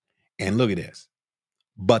look at this.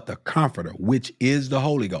 But the Comforter, which is the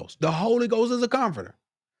Holy Ghost. The Holy Ghost is a comforter.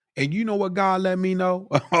 And you know what God let me know?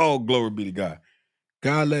 Oh, glory be to God.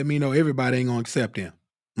 God let me know everybody ain't gonna accept him.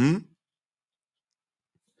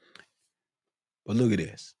 But look at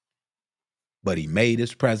this. But he made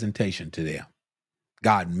his presentation to them.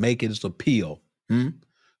 God make his appeal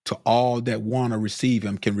to all that want to receive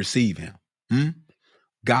him can receive him.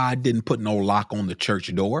 God didn't put no lock on the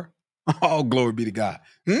church door. Oh, glory be to God.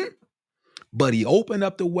 But he opened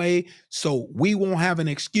up the way so we won't have an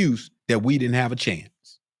excuse that we didn't have a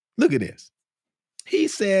chance. Look at this. He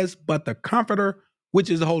says, but the Comforter, which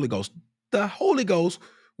is the Holy Ghost. The Holy Ghost,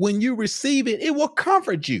 when you receive it, it will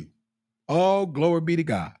comfort you. Oh, glory be to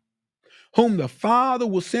God. Whom the Father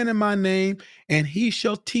will send in my name, and he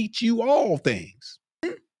shall teach you all things.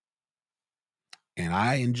 And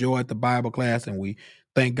I enjoyed the Bible class, and we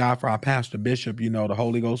thank God for our pastor bishop. You know, the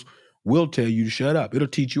Holy Ghost will tell you to shut up. It'll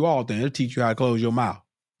teach you all things. It'll teach you how to close your mouth.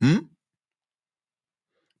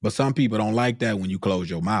 But some people don't like that when you close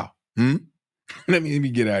your mouth. Let me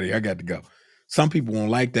get out of here. I got to go. Some people won't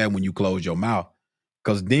like that when you close your mouth,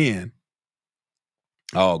 because then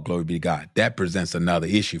Oh, glory be to God. That presents another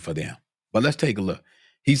issue for them. But let's take a look.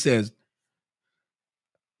 He says,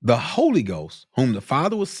 the Holy Ghost, whom the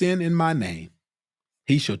Father will send in my name,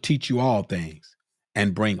 he shall teach you all things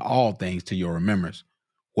and bring all things to your remembrance,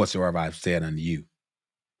 whatsoever I've said unto you.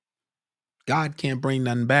 God can't bring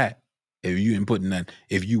nothing back if you didn't put nothing,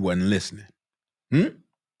 if you wasn't listening. And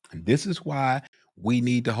this is why we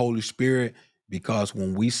need the Holy Spirit, because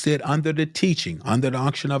when we sit under the teaching, under the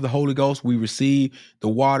unction of the Holy Ghost, we receive the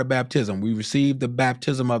water baptism. We receive the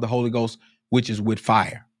baptism of the Holy Ghost, which is with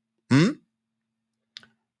fire.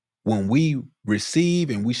 When we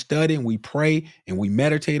receive and we study and we pray and we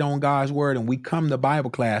meditate on God's word and we come to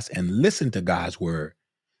Bible class and listen to God's word,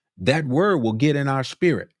 that word will get in our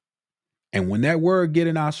spirit. And when that word get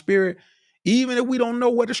in our spirit, even if we don't know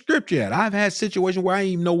what the scripture is, I've had situations where I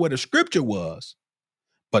didn't even know what the scripture was,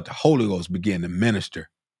 but the Holy Ghost began to minister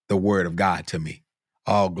the word of God to me.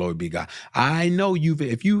 All glory be God. I know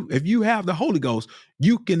if you have the Holy Ghost,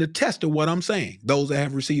 you can attest to what I'm saying. Those that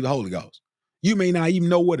have received the Holy Ghost. You may not even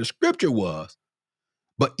know what the scripture was,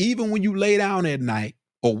 but even when you lay down at night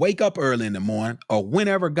or wake up early in the morning or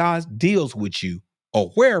whenever God deals with you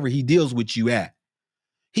or wherever he deals with you at,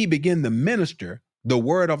 he began to minister the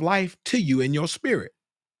word of life to you in your spirit.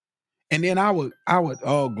 And then I would,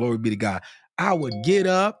 oh, glory be to God. I would get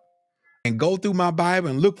up and go through my Bible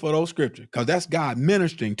and look for those scriptures because that's God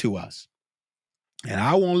ministering to us. And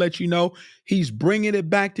I won't let you know he's bringing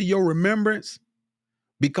it back to your remembrance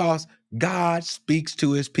because God speaks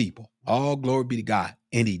to his people. All glory be to God.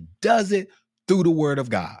 And he does it through the word of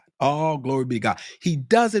God. All glory be to God. He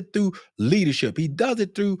does it through leadership. He does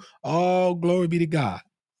it through, all glory be to God,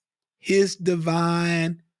 his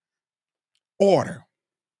divine order.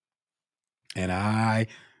 And I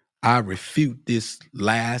refute this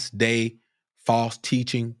last day false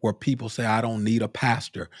teaching where people say, I don't need a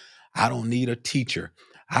pastor. I don't need a teacher.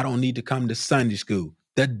 I don't need to come to Sunday school.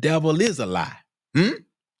 The devil is a lie.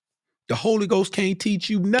 The Holy Ghost can't teach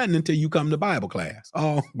you nothing until you come to Bible class.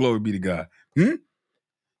 Oh, glory be to God.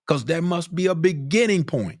 Because there must be a beginning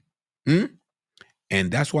point.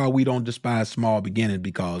 And that's why we don't despise small beginnings,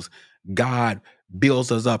 because God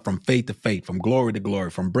builds us up from faith to faith, from glory to glory,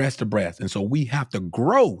 from breast to breast. And so we have to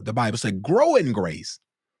grow. The Bible said, grow in grace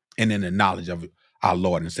and in the knowledge of our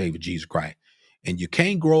Lord and Savior Jesus Christ. And you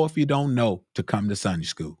can't grow if you don't know to come to Sunday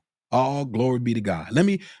school. All glory be to God. Let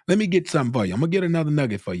me get something for you. I'm gonna get another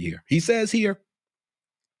nugget for you here. He says here,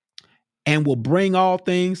 and will bring all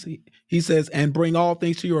things. He says, and bring all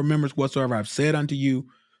things to your remembrance whatsoever I've said unto you.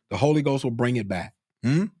 The Holy Ghost will bring it back.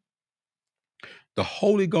 The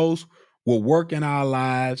Holy Ghost will work in our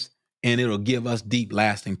lives and it'll give us deep,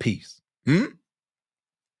 lasting peace.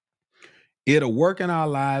 It'll work in our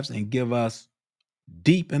lives and give us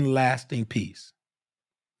deep and lasting peace.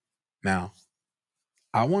 Now,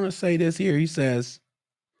 I want to say this here. He says,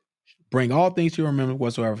 bring all things to your remembrance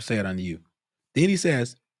whatsoever I've said unto you. Then he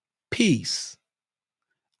says, peace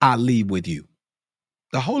I leave with you.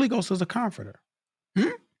 The Holy Ghost is a comforter.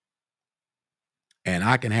 And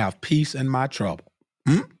I can have peace in my trouble.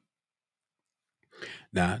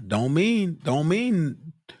 Now, don't mean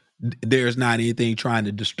there's not anything trying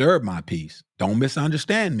to disturb my peace. Don't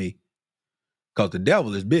misunderstand me, because the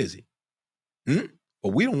devil is busy.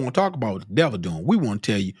 But we don't want to talk about what the devil doing. We want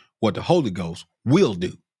to tell you what the Holy Ghost will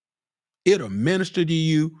do. It'll minister to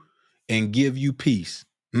you and give you peace.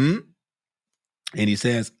 And he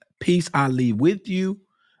says, peace I leave with you,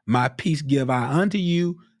 my peace give I unto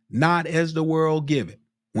you, not as the world giveth.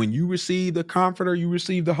 When you receive the Comforter, you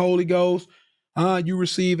receive the Holy Ghost, you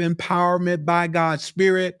receive empowerment by God's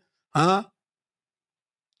Spirit, to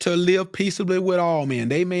live peaceably with all men.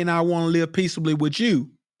 They may not want to live peaceably with you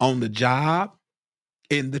on the job,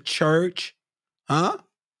 in the church,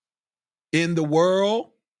 in the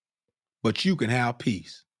world, but you can have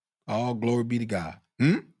peace. All glory be to God.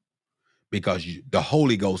 Because the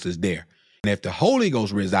Holy Ghost is there. And if the Holy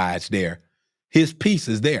Ghost resides there, his peace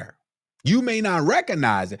is there. You may not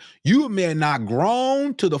recognize it. You may not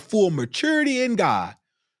grown to the full maturity in God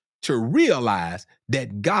to realize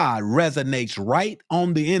that God resonates right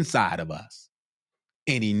on the inside of us.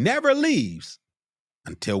 And he never leaves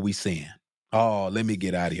until we sin. Oh, let me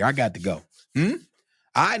get out of here. I got to go.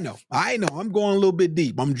 I know. I'm going a little bit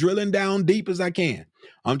deep. I'm drilling down deep as I can.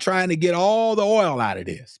 I'm trying to get all the oil out of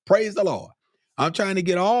this. Praise the Lord. I'm trying to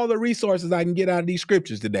get all the resources I can get out of these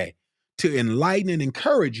scriptures today to enlighten and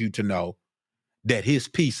encourage you to know that his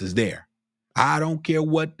peace is there. I don't care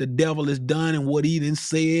what the devil has done and what he done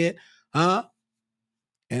said, and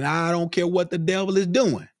I don't care what the devil is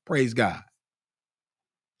doing. Praise God.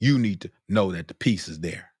 You need to know that the peace is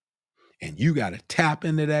there. And you got to tap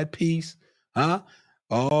into that peace,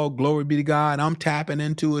 Oh, glory be to God. I'm tapping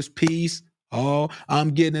into his peace. Oh, I'm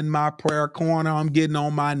getting in my prayer corner. I'm getting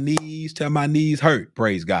on my knees till my knees hurt.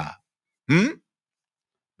 Praise God.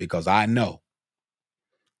 Because I know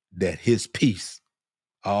that his peace,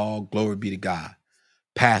 oh, glory be to God,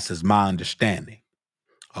 passes my understanding.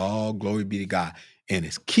 Oh, glory be to God. And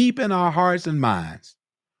it's keeping our hearts and minds,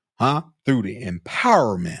 through the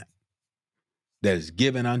empowerment that is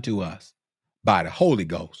given unto us by the Holy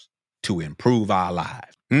Ghost to improve our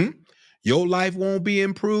lives. Your life won't be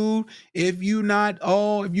improved if you're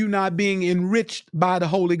not being enriched by the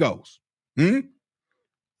Holy Ghost.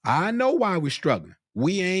 I know why we're struggling.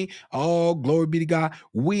 We ain't, oh, glory be to God.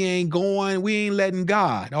 We ain't letting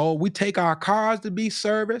God. Oh, we take our cars to be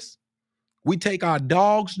serviced. We take our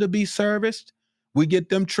dogs to be serviced. We get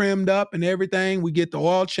them trimmed up and everything. We get the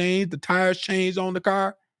oil changed, the tires changed on the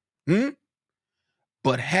car.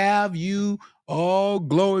 But have you, oh,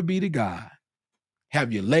 glory be to God,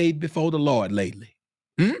 have you laid before the Lord lately?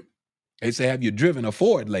 They say, have you driven a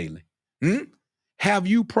Ford lately? Have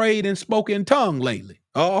you prayed and spoken in tongue lately?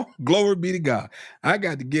 Oh, glory be to God. I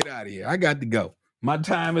got to get out of here. I got to go. My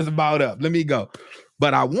time is about up. Let me go.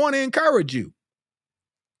 But I want to encourage you.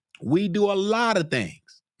 We do a lot of things.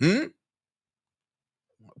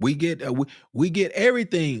 We get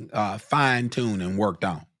everything fine-tuned and worked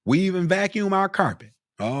on. We even vacuum our carpet.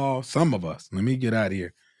 Oh, some of us. Let me get out of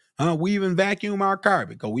here. We even vacuum our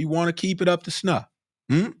carpet because we want to keep it up to snuff.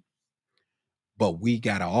 But we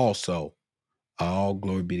got to also, all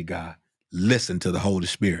glory be to God, listen to the Holy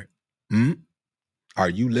Spirit. Are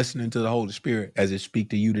you listening to the Holy Spirit as it speak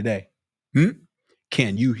to you today?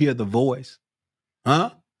 Can you hear the voice?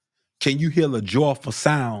 Can you hear the joyful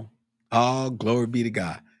sound? Oh, glory be to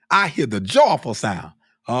God. I hear the joyful sound.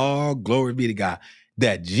 Oh, glory be to God.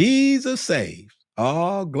 That Jesus saves.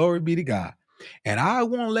 Oh, glory be to God. And I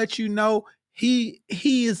want to let you know he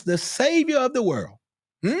is the Savior of the world.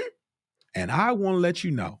 And I want to let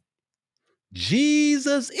you know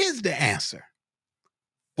Jesus is the answer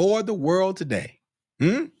for the world today.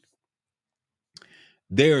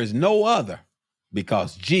 There is no other,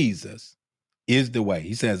 because Jesus is the way.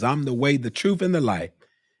 He says, I'm the way, the truth, and the life,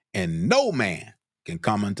 and no man can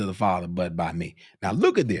come unto the Father but by me. Now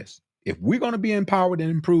look at this. If we're going to be empowered and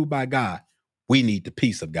improved by God, we need the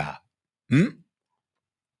peace of God.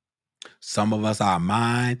 Some of us, our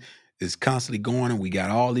mind is constantly going and we got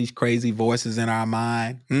all these crazy voices in our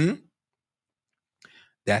mind.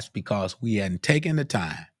 That's because we hadn't taken the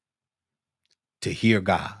time to hear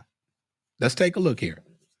God. Let's take a look here.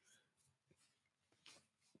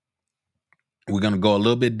 We're going to go a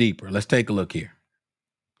little bit deeper. Let's take a look here.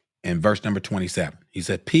 In verse number 27, he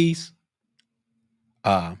said, peace,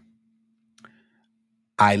 I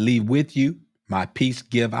leave with you. My peace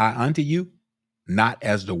give I unto you. Not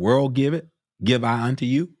as the world give I unto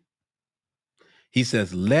you. He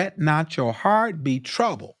says, let not your heart be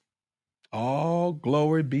troubled. All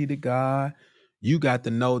glory be to God. You got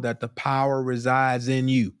to know that the power resides in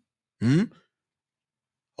you.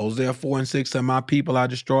 Hosea 4:6 said, my people are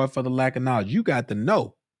destroyed for the lack of knowledge. You got to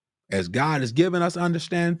know, as God has given us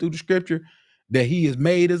understanding through the scripture, that he has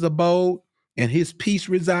made his abode and his peace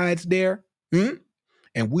resides there.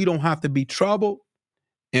 And we don't have to be troubled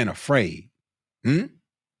and afraid.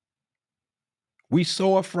 We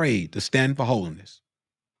so afraid to stand for holiness.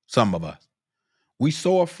 Some of us. We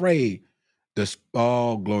so afraid to,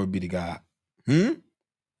 oh, glory be to God.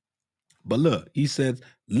 But look, he says,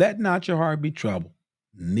 let not your heart be troubled,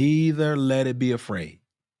 neither let it be afraid.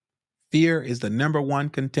 Fear is the number one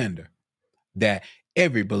contender that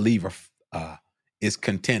every believer is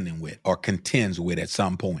contending with or contends with at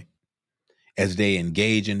some point as they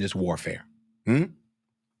engage in this warfare.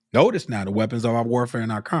 Notice now the weapons of our warfare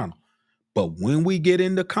and our carnal. But when we get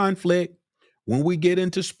into conflict, when we get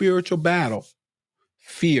into spiritual battle,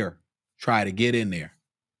 fear try to get in there.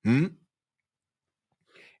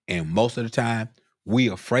 And most of the time, we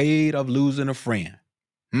afraid of losing a friend.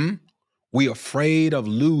 We afraid of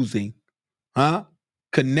losing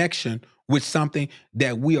connection with something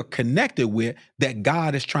that we are connected with that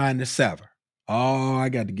God is trying to sever. Oh, I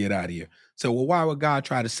got to get out of here. So, well, why would God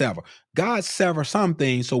try to sever? God sever some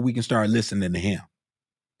things so we can start listening to him.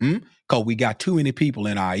 Because we got too many people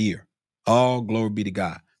in our ear. Oh, glory be to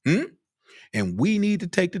God. And we need to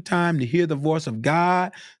take the time to hear the voice of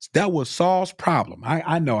God. That was Saul's problem.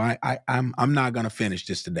 I know I'm not going to finish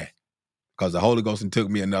this today because the Holy Ghost took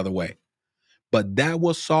me another way. But that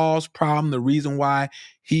was Saul's problem, the reason why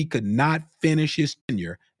he could not finish his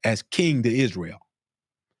tenure as king to Israel,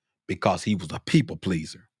 because he was a people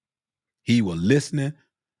pleaser. He was listening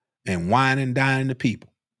and whining and dining the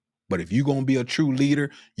people. But if you're going to be a true leader,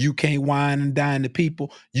 you can't wine and dine the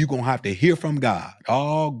people. You're going to have to hear from God.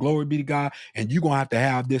 Oh, glory be to God. And you're going to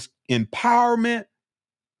have this empowerment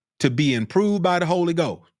to be improved by the Holy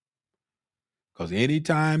Ghost. Because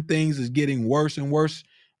anytime things is getting worse and worse,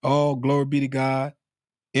 oh, glory be to God,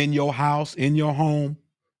 in your house, in your home,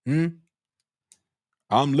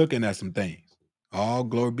 I'm looking at some things. Oh,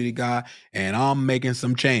 glory be to God. And I'm making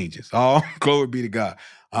some changes. Oh, glory be to God.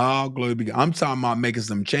 Oh, glory be to God. I'm talking about making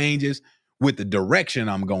some changes with the direction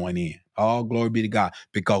I'm going in. Oh, glory be to God.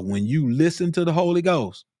 Because when you listen to the Holy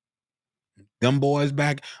Ghost, them boys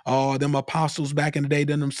back, them apostles back in the day,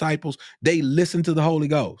 them disciples, they listened to the Holy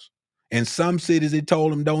Ghost. And some cities it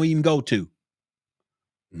told them don't even go to.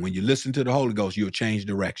 When you listen to the Holy Ghost, you'll change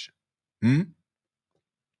direction.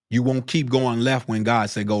 You won't keep going left when God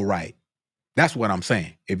said go right. That's what I'm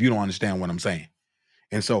saying, if you don't understand what I'm saying.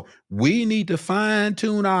 And so we need to fine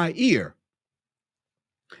tune our ear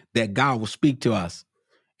that God will speak to us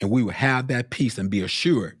and we will have that peace and be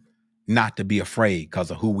assured not to be afraid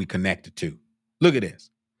because of who we connected to. Look at this.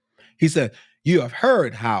 He said, you have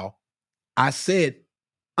heard how I said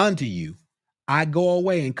unto you, I go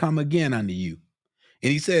away and come again unto you.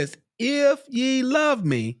 And he says, if ye love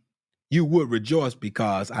me, you would rejoice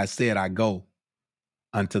because I said I go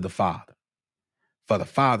unto the Father. For the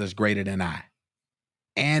Father is greater than I.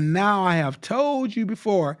 And now I have told you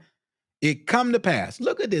before it come to pass.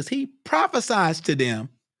 Look at this. He prophesies to them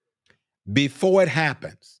before it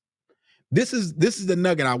happens. This is the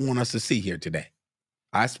nugget I want us to see here today.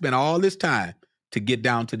 I spent all this time to get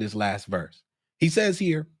down to this last verse. He says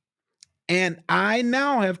here, and I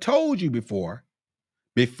now have told you before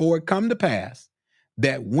it come to pass,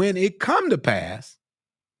 that when it come to pass,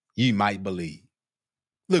 ye might believe.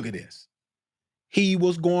 Look at this. He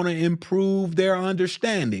was going to improve their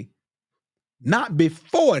understanding, not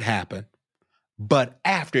before it happened, but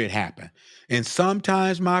after it happened. And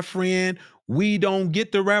sometimes, my friend, we don't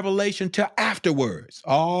get the revelation till afterwards.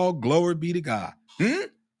 Oh, glory be to God.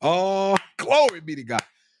 Oh, glory be to God.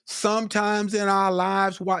 Sometimes in our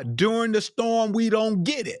lives, during the storm, we don't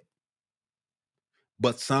get it.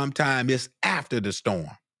 But sometimes it's after the storm.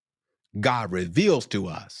 God reveals to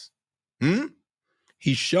us.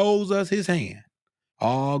 He shows us his hand.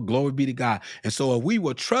 Oh, glory be to God. And so if we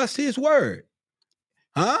will trust his word,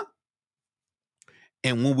 and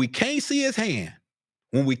when we can't see his hand,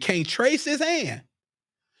 when we can't trace his hand,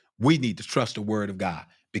 we need to trust the word of God,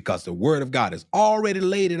 because the word of God has already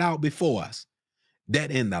laid it out before us that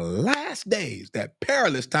in the last days, that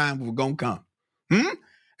perilous time was going to come.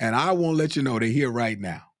 And I won't let you know they're here right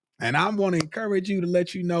now. And I want to encourage you to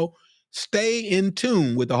let you know, stay in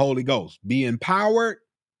tune with the Holy Ghost. Be empowered.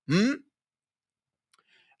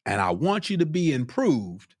 And I want you to be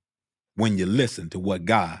improved when you listen to what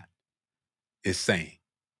God is saying.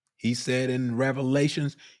 He said in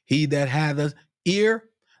Revelations, he that hath an ear,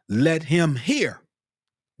 let him hear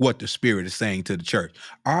what the Spirit is saying to the church.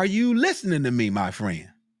 Are you listening to me, my friend?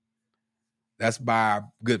 That's by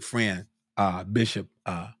our good friend, Bishop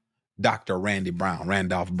Dr.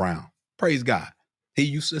 Randolph Brown. Praise God. He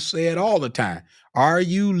used to say it all the time. Are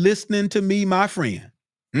you listening to me, my friend?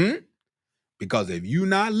 Because if you're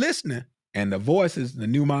not listening, and the voices, the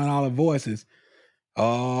New Mount Olive voices,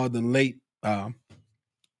 the late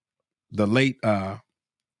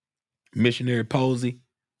missionary Posey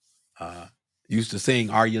used to sing,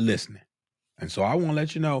 "Are you listening?" And so I want to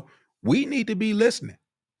let you know, we need to be listening.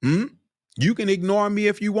 You can ignore me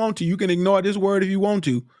if you want to. You can ignore this word if you want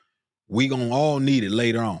to. We gonna all need it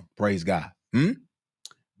later on. Praise God.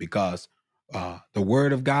 Because the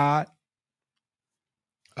word of God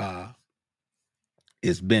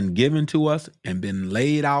it's been given to us and been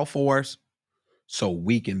laid out for us so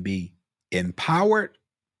we can be empowered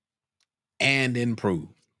and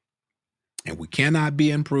improved. And we cannot be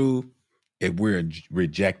improved if we're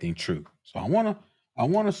rejecting truth. So I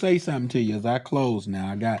want to say something to you as I close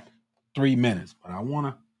now. I got 3 minutes, but I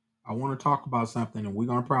want to talk about something, and we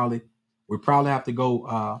probably have to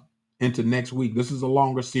go into next week. This is a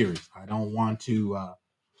longer series. I don't want to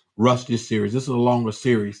rush this series. This is a longer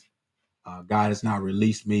series. God has not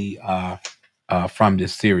released me from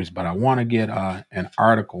this series, but I want to get an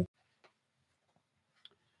article.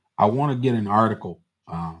 I want to get an article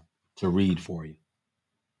to read for you.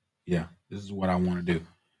 Yeah, this is what I want to do.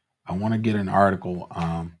 I want to get an article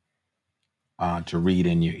to read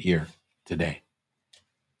in your ear today,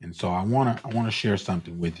 and so I want to share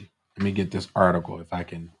something with you. Let me get this article if I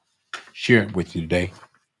can share it with you today.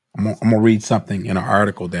 I'm gonna read something in an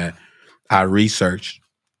article that I researched.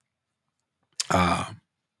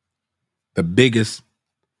 The biggest,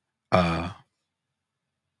 well,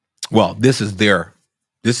 this is their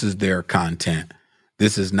This is their content.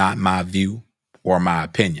 This is not my view or my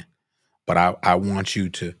opinion, but I want you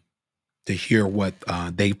to hear what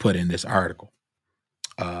they put in this article.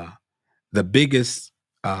 The biggest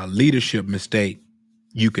leadership mistake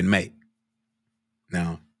you can make.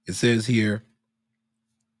 Now, it says here,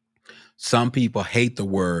 some people hate the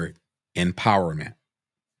word empowerment.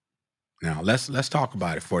 Now, let's talk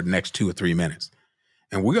about it for the next 2 or 3 minutes.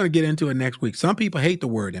 And we're going to get into it next week. Some people hate the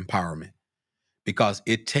word empowerment because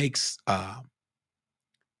it takes the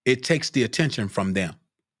attention from them.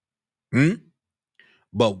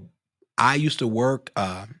 But I used to work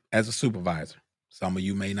as a supervisor. Some of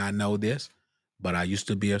you may not know this, but I used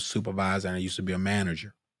to be a supervisor and I used to be a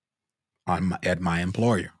manager at my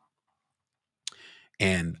employer.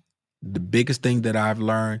 And the biggest thing that I've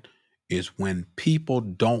learned is when people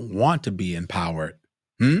don't want to be empowered,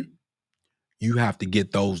 you have to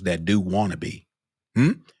get those that do want to be.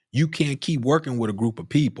 You can't keep working with a group of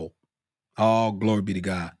people, oh, glory be to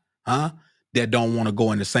God, that don't want to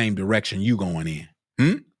go in the same direction you going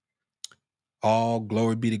in. All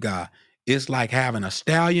glory be to God. It's like having a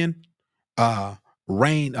stallion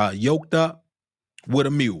yoked up with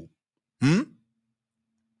a mule.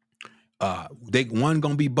 They one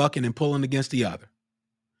gonna be bucking and pulling against the other.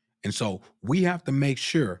 And so we have to make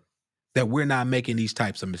sure that we're not making these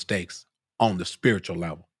types of mistakes on the spiritual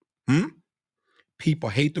level. People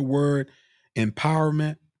hate the word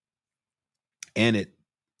empowerment, and it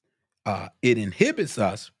inhibits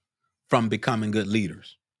us from becoming good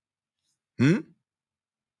leaders. Let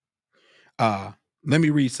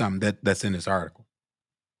me read something that's in this article.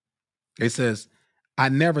 It says, I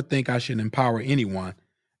never think I should empower anyone,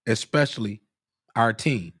 especially our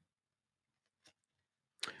team.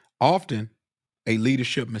 Often a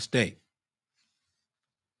leadership mistake.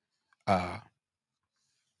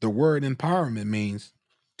 The word empowerment means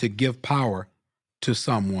to give power to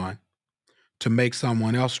someone to make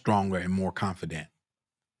someone else stronger and more confident.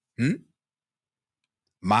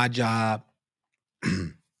 My job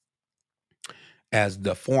as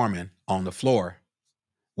the foreman on the floor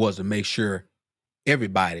was to make sure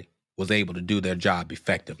everybody was able to do their job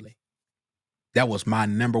effectively. That was my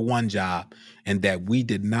number one job, and that we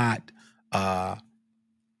did not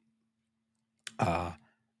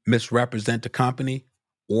misrepresent the company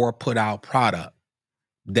or put out product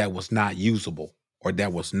that was not usable or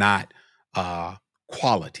that was not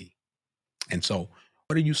quality. And so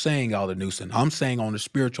what are you saying, Elder Newsom? I'm saying on the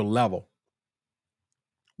spiritual level,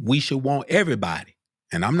 we should want everybody.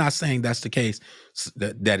 And I'm not saying that's the case,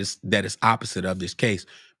 that is opposite of this case,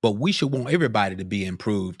 but we should want everybody to be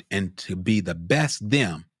improved and to be the best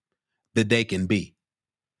them that they can be.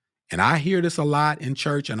 And I hear this a lot in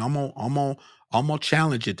church, and I'm gonna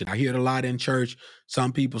challenge it. I hear it a lot in church.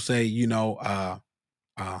 Some people say, you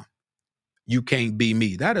can't be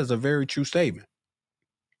me. That is a very true statement.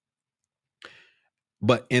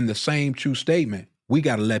 But in the same true statement, we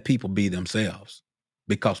got to let people be themselves,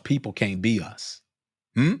 because people can't be us.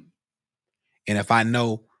 And if I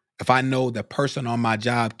know the person on my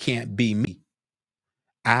job can't be me,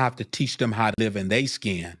 I have to teach them how to live in their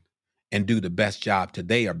skin and do the best job to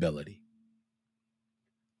their ability.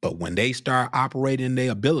 But when they start operating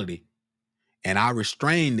their ability and I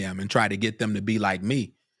restrain them and try to get them to be like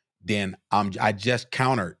me, then I just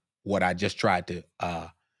countered what I just tried to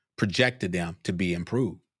project to them to be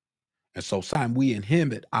improved. And so sometimes we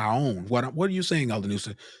inhibit our own. What are you saying, Elder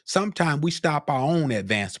Newsom? Sometimes we stop our own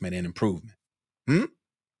advancement and improvement.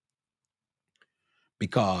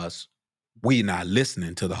 Because we're not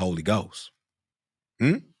listening to the Holy Ghost.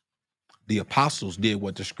 The apostles did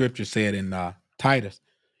what the scripture said in Titus.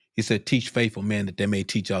 He said, teach faithful men that they may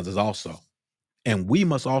teach others also. And we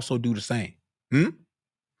must also do the same.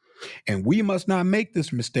 And we must not make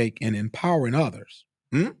this mistake in empowering others.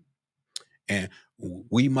 And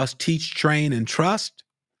we must teach, train, and trust.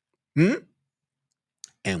 And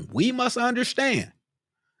we must understand.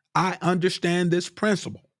 I understand this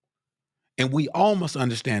principle. And we all must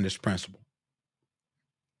understand this principle.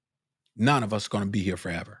 None of us are going to be here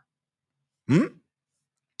forever.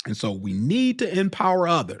 And so we need to empower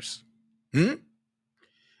others. And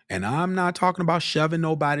I'm not talking about shoving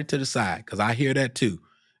nobody to the side, because I hear that too.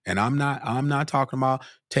 And I'm not talking about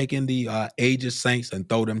taking the aged saints and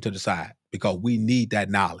throw them to the side, because we need that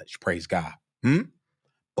knowledge. Praise God.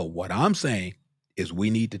 But what I'm saying is we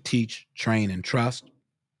need to teach, train, and trust.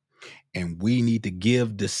 And we need to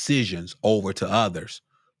give decisions over to others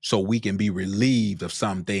so we can be relieved of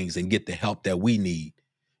some things and get the help that we need,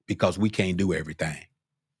 because we can't do everything.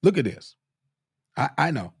 Look at this. I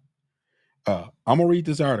know. I'm going to read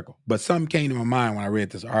this article, but something came to my mind when I read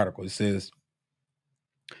this article. It says,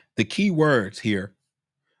 the key words here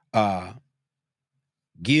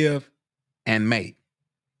give, and make.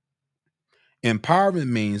 Empowerment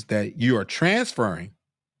means that you are transferring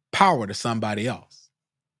power to somebody else.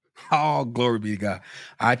 Oh, glory be to God.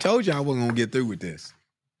 I told you I wasn't going to get through with this.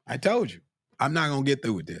 I told you I'm not going to get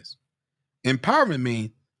through with this. Empowerment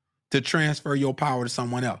means to transfer your power to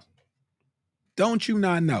someone else. Don't you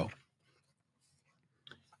not know?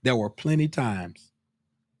 There were plenty times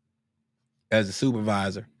as a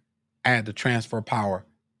supervisor, I had to transfer power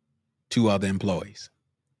to other employees.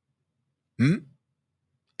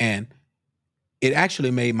 And it actually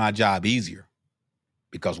made my job easier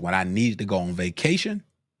because when I needed to go on vacation,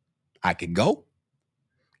 I could go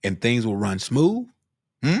and things will run smooth.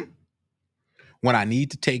 When I need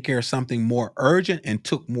to take care of something more urgent and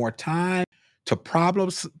took more time to problem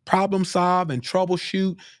solve and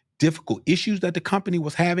troubleshoot difficult issues that the company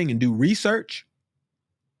was having and do research,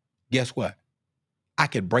 guess what? I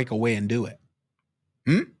could break away and do it.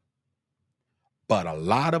 But a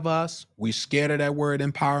lot of us, we're scared of that word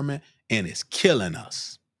empowerment and it's killing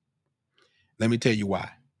us. Let me tell you why.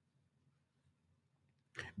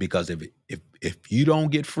 Because if you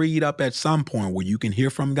don't get freed up at some point where you can hear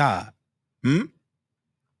from God,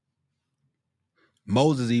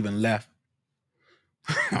 Moses even left.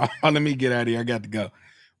 Let me get out of here. I got to go.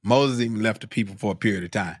 Moses even left the people for a period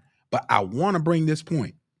of time. But I want to bring this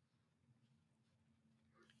point.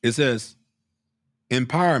 It says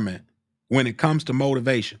empowerment when it comes to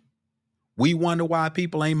motivation. We wonder why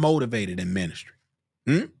people ain't motivated in ministry.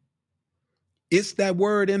 It's that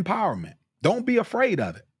word empowerment. Don't be afraid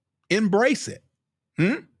of it. Embrace it.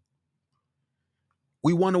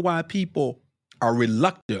 We wonder why people are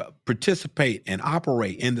reluctant to participate and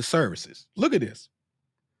operate in the services. Look at this.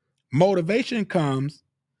 Motivation comes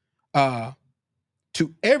to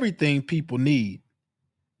everything people need,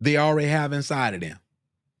 they already have inside of them.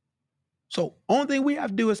 So only thing we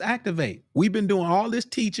have to do is activate. We've been doing all this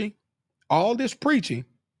teaching, all this preaching,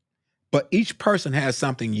 but each person has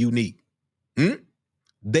something unique.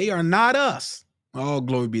 They are not us. Oh,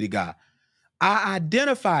 glory be to God. I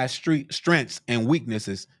identify strengths and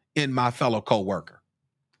weaknesses in my fellow co-worker,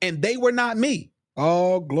 and they were not me.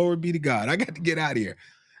 Oh, glory be to God. I got to get out of here.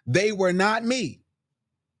 They were not me.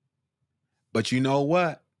 But you know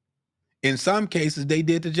what? In some cases, they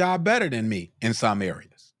did the job better than me in some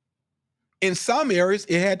areas. In some areas,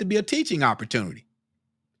 it had to be a teaching opportunity.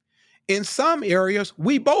 In some areas,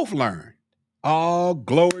 we both learned. Oh,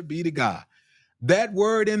 glory be to God. That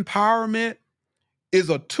word empowerment is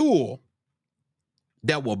a tool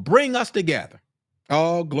that will bring us together.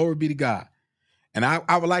 Oh, glory be to God. And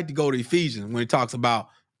I would like to go to Ephesians when it talks about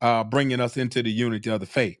bringing us into the unity of the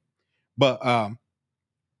faith. But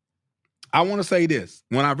I want to say this.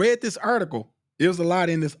 When I read this article, there was a lot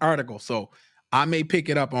in this article. So I may pick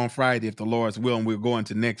it up on Friday if the Lord's will, and we'll go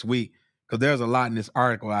into next week because there's a lot in this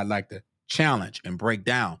article I'd like to challenge and break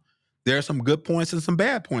down. There are some good points and some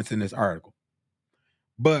bad points in this article.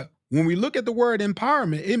 But when we look at the word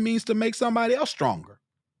empowerment, it means to make somebody else stronger.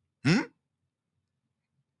 And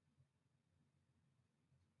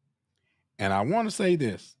I want to say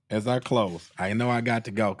this as I close. I know I got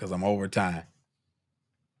to go because I'm over time.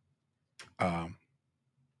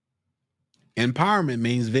 Empowerment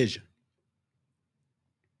means vision.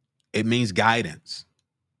 It means guidance.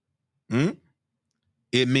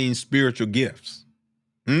 It means spiritual gifts.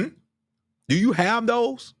 Do you have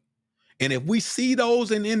those? And if we see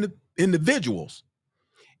those in individuals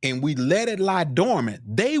and we let it lie dormant,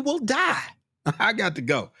 they will die. I got to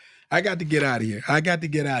go. I got to get out of here.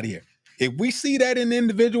 If we see that in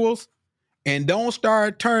individuals and don't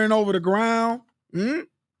start turning over the ground,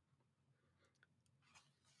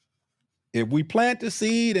 if we plant the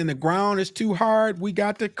seed and the ground is too hard, we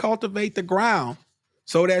got to cultivate the ground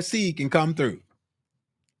so that seed can come through.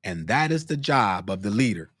 And that is the job of the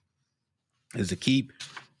leader, is to keep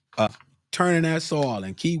turning that soil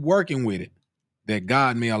and keep working with it, that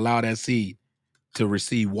God may allow that seed to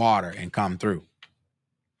receive water and come through.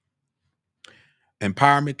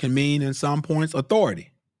 Empowerment can mean, in some points,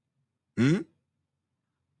 authority. It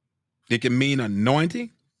can mean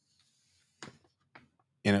anointing,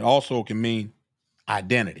 and it also can mean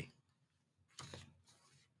identity.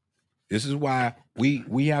 This is why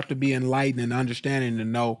we have to be enlightened and understanding to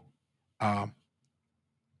know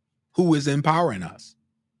who is empowering us.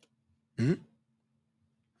 And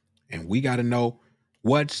we got to know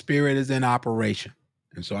what spirit is in operation.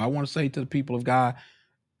 And so I want to say to the people of God,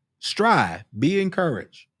 strive, be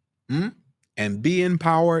encouraged, and be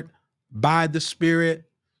empowered by the Spirit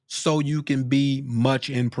so you can be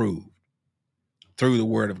much improved through the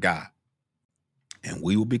Word of God. And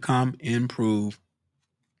we will become improved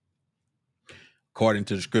According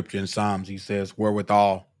to the scripture in Psalms, he says,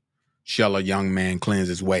 wherewithal shall a young man cleanse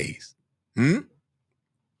his ways?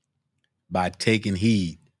 By taking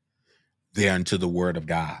heed thereunto the word of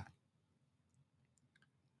God.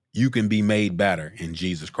 You can be made better in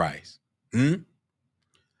Jesus Christ. You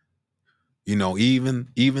know, even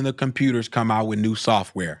the computers come out with new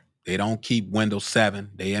software. They don't keep Windows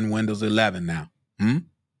 7. They in Windows 11 now.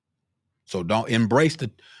 So don't embrace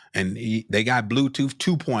they got Bluetooth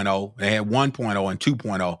 2.0. They had 1.0 and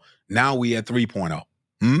 2.0. Now we at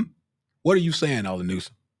 3.0. What are you saying, Elder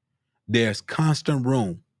Newsom? There's constant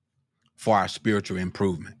room for our spiritual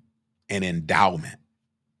improvement and endowment.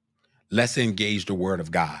 Let's engage the word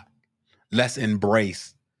of God. Let's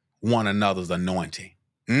embrace one another's anointing.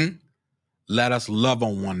 Let us love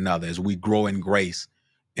on one another as we grow in grace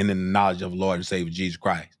and in the knowledge of the Lord and Savior Jesus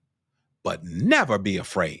Christ. But never be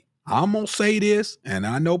afraid. I'm going to say this, and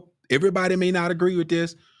I know everybody may not agree with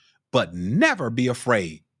this, but never be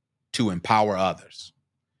afraid to empower others.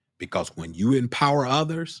 Because when you empower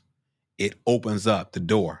others, it opens up the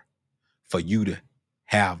door for you to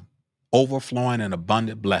have overflowing and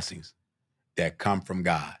abundant blessings that come from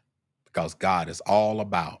God. Because God is all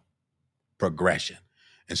about progression.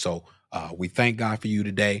 And so we thank God for you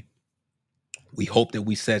today. We hope that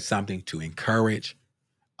we said something to encourage.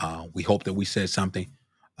 We hope that we said something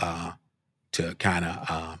to kind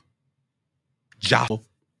of jostle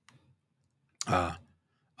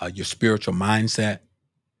your spiritual mindset,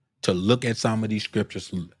 to look at some of these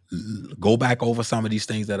scriptures, go back over some of these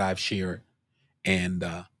things that I've shared, and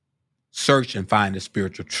search and find the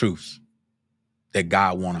spiritual truths that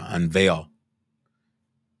God want to unveil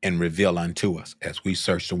and reveal unto us as we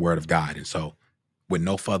search the word of God. And so with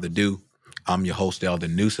no further ado, I'm your host, Elder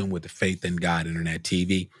Newsom, with the Faith in God Internet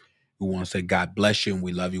TV. We want to say God bless you, and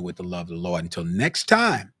we love you with the love of the Lord. Until next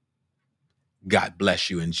time, God bless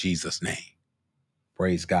you in Jesus' name.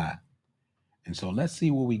 Praise God. And so let's see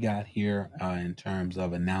what we got here in terms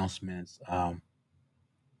of announcements.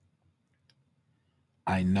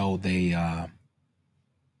 I know they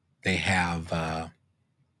have,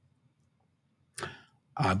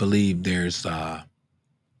 I believe there's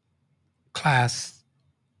class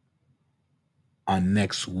on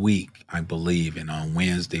next week, I believe, and on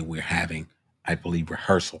Wednesday we're having, I believe,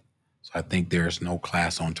 rehearsal. So I think there's no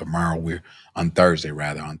class on tomorrow. We're on Thursday,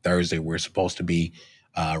 rather. On Thursday, we're supposed to be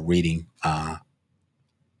reading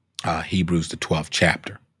Hebrews, the 12th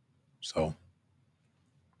chapter. So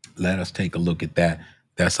let us take a look at that.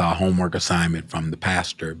 That's our homework assignment from the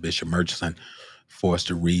pastor, Bishop Murchison, for us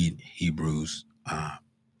to read Hebrews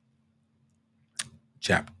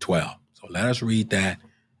chapter 12. So let us read that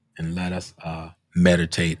and let us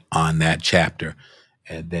meditate on that chapter,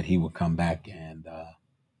 and that he will come back and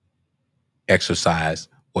exercise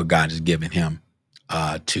what God has given him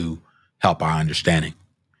to help our understanding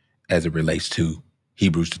as it relates to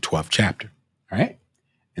Hebrews, the 12th chapter. All right.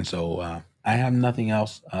 And so I have nothing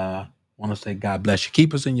else. Want to say God bless you.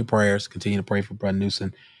 Keep us in your prayers. Continue to pray for Brother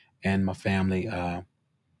Newsom and my family.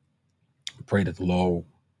 Pray that the Lord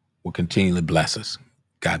will continually bless us.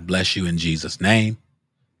 God bless you in Jesus' name.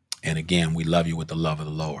 And again, we love you with the love of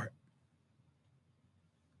the Lord.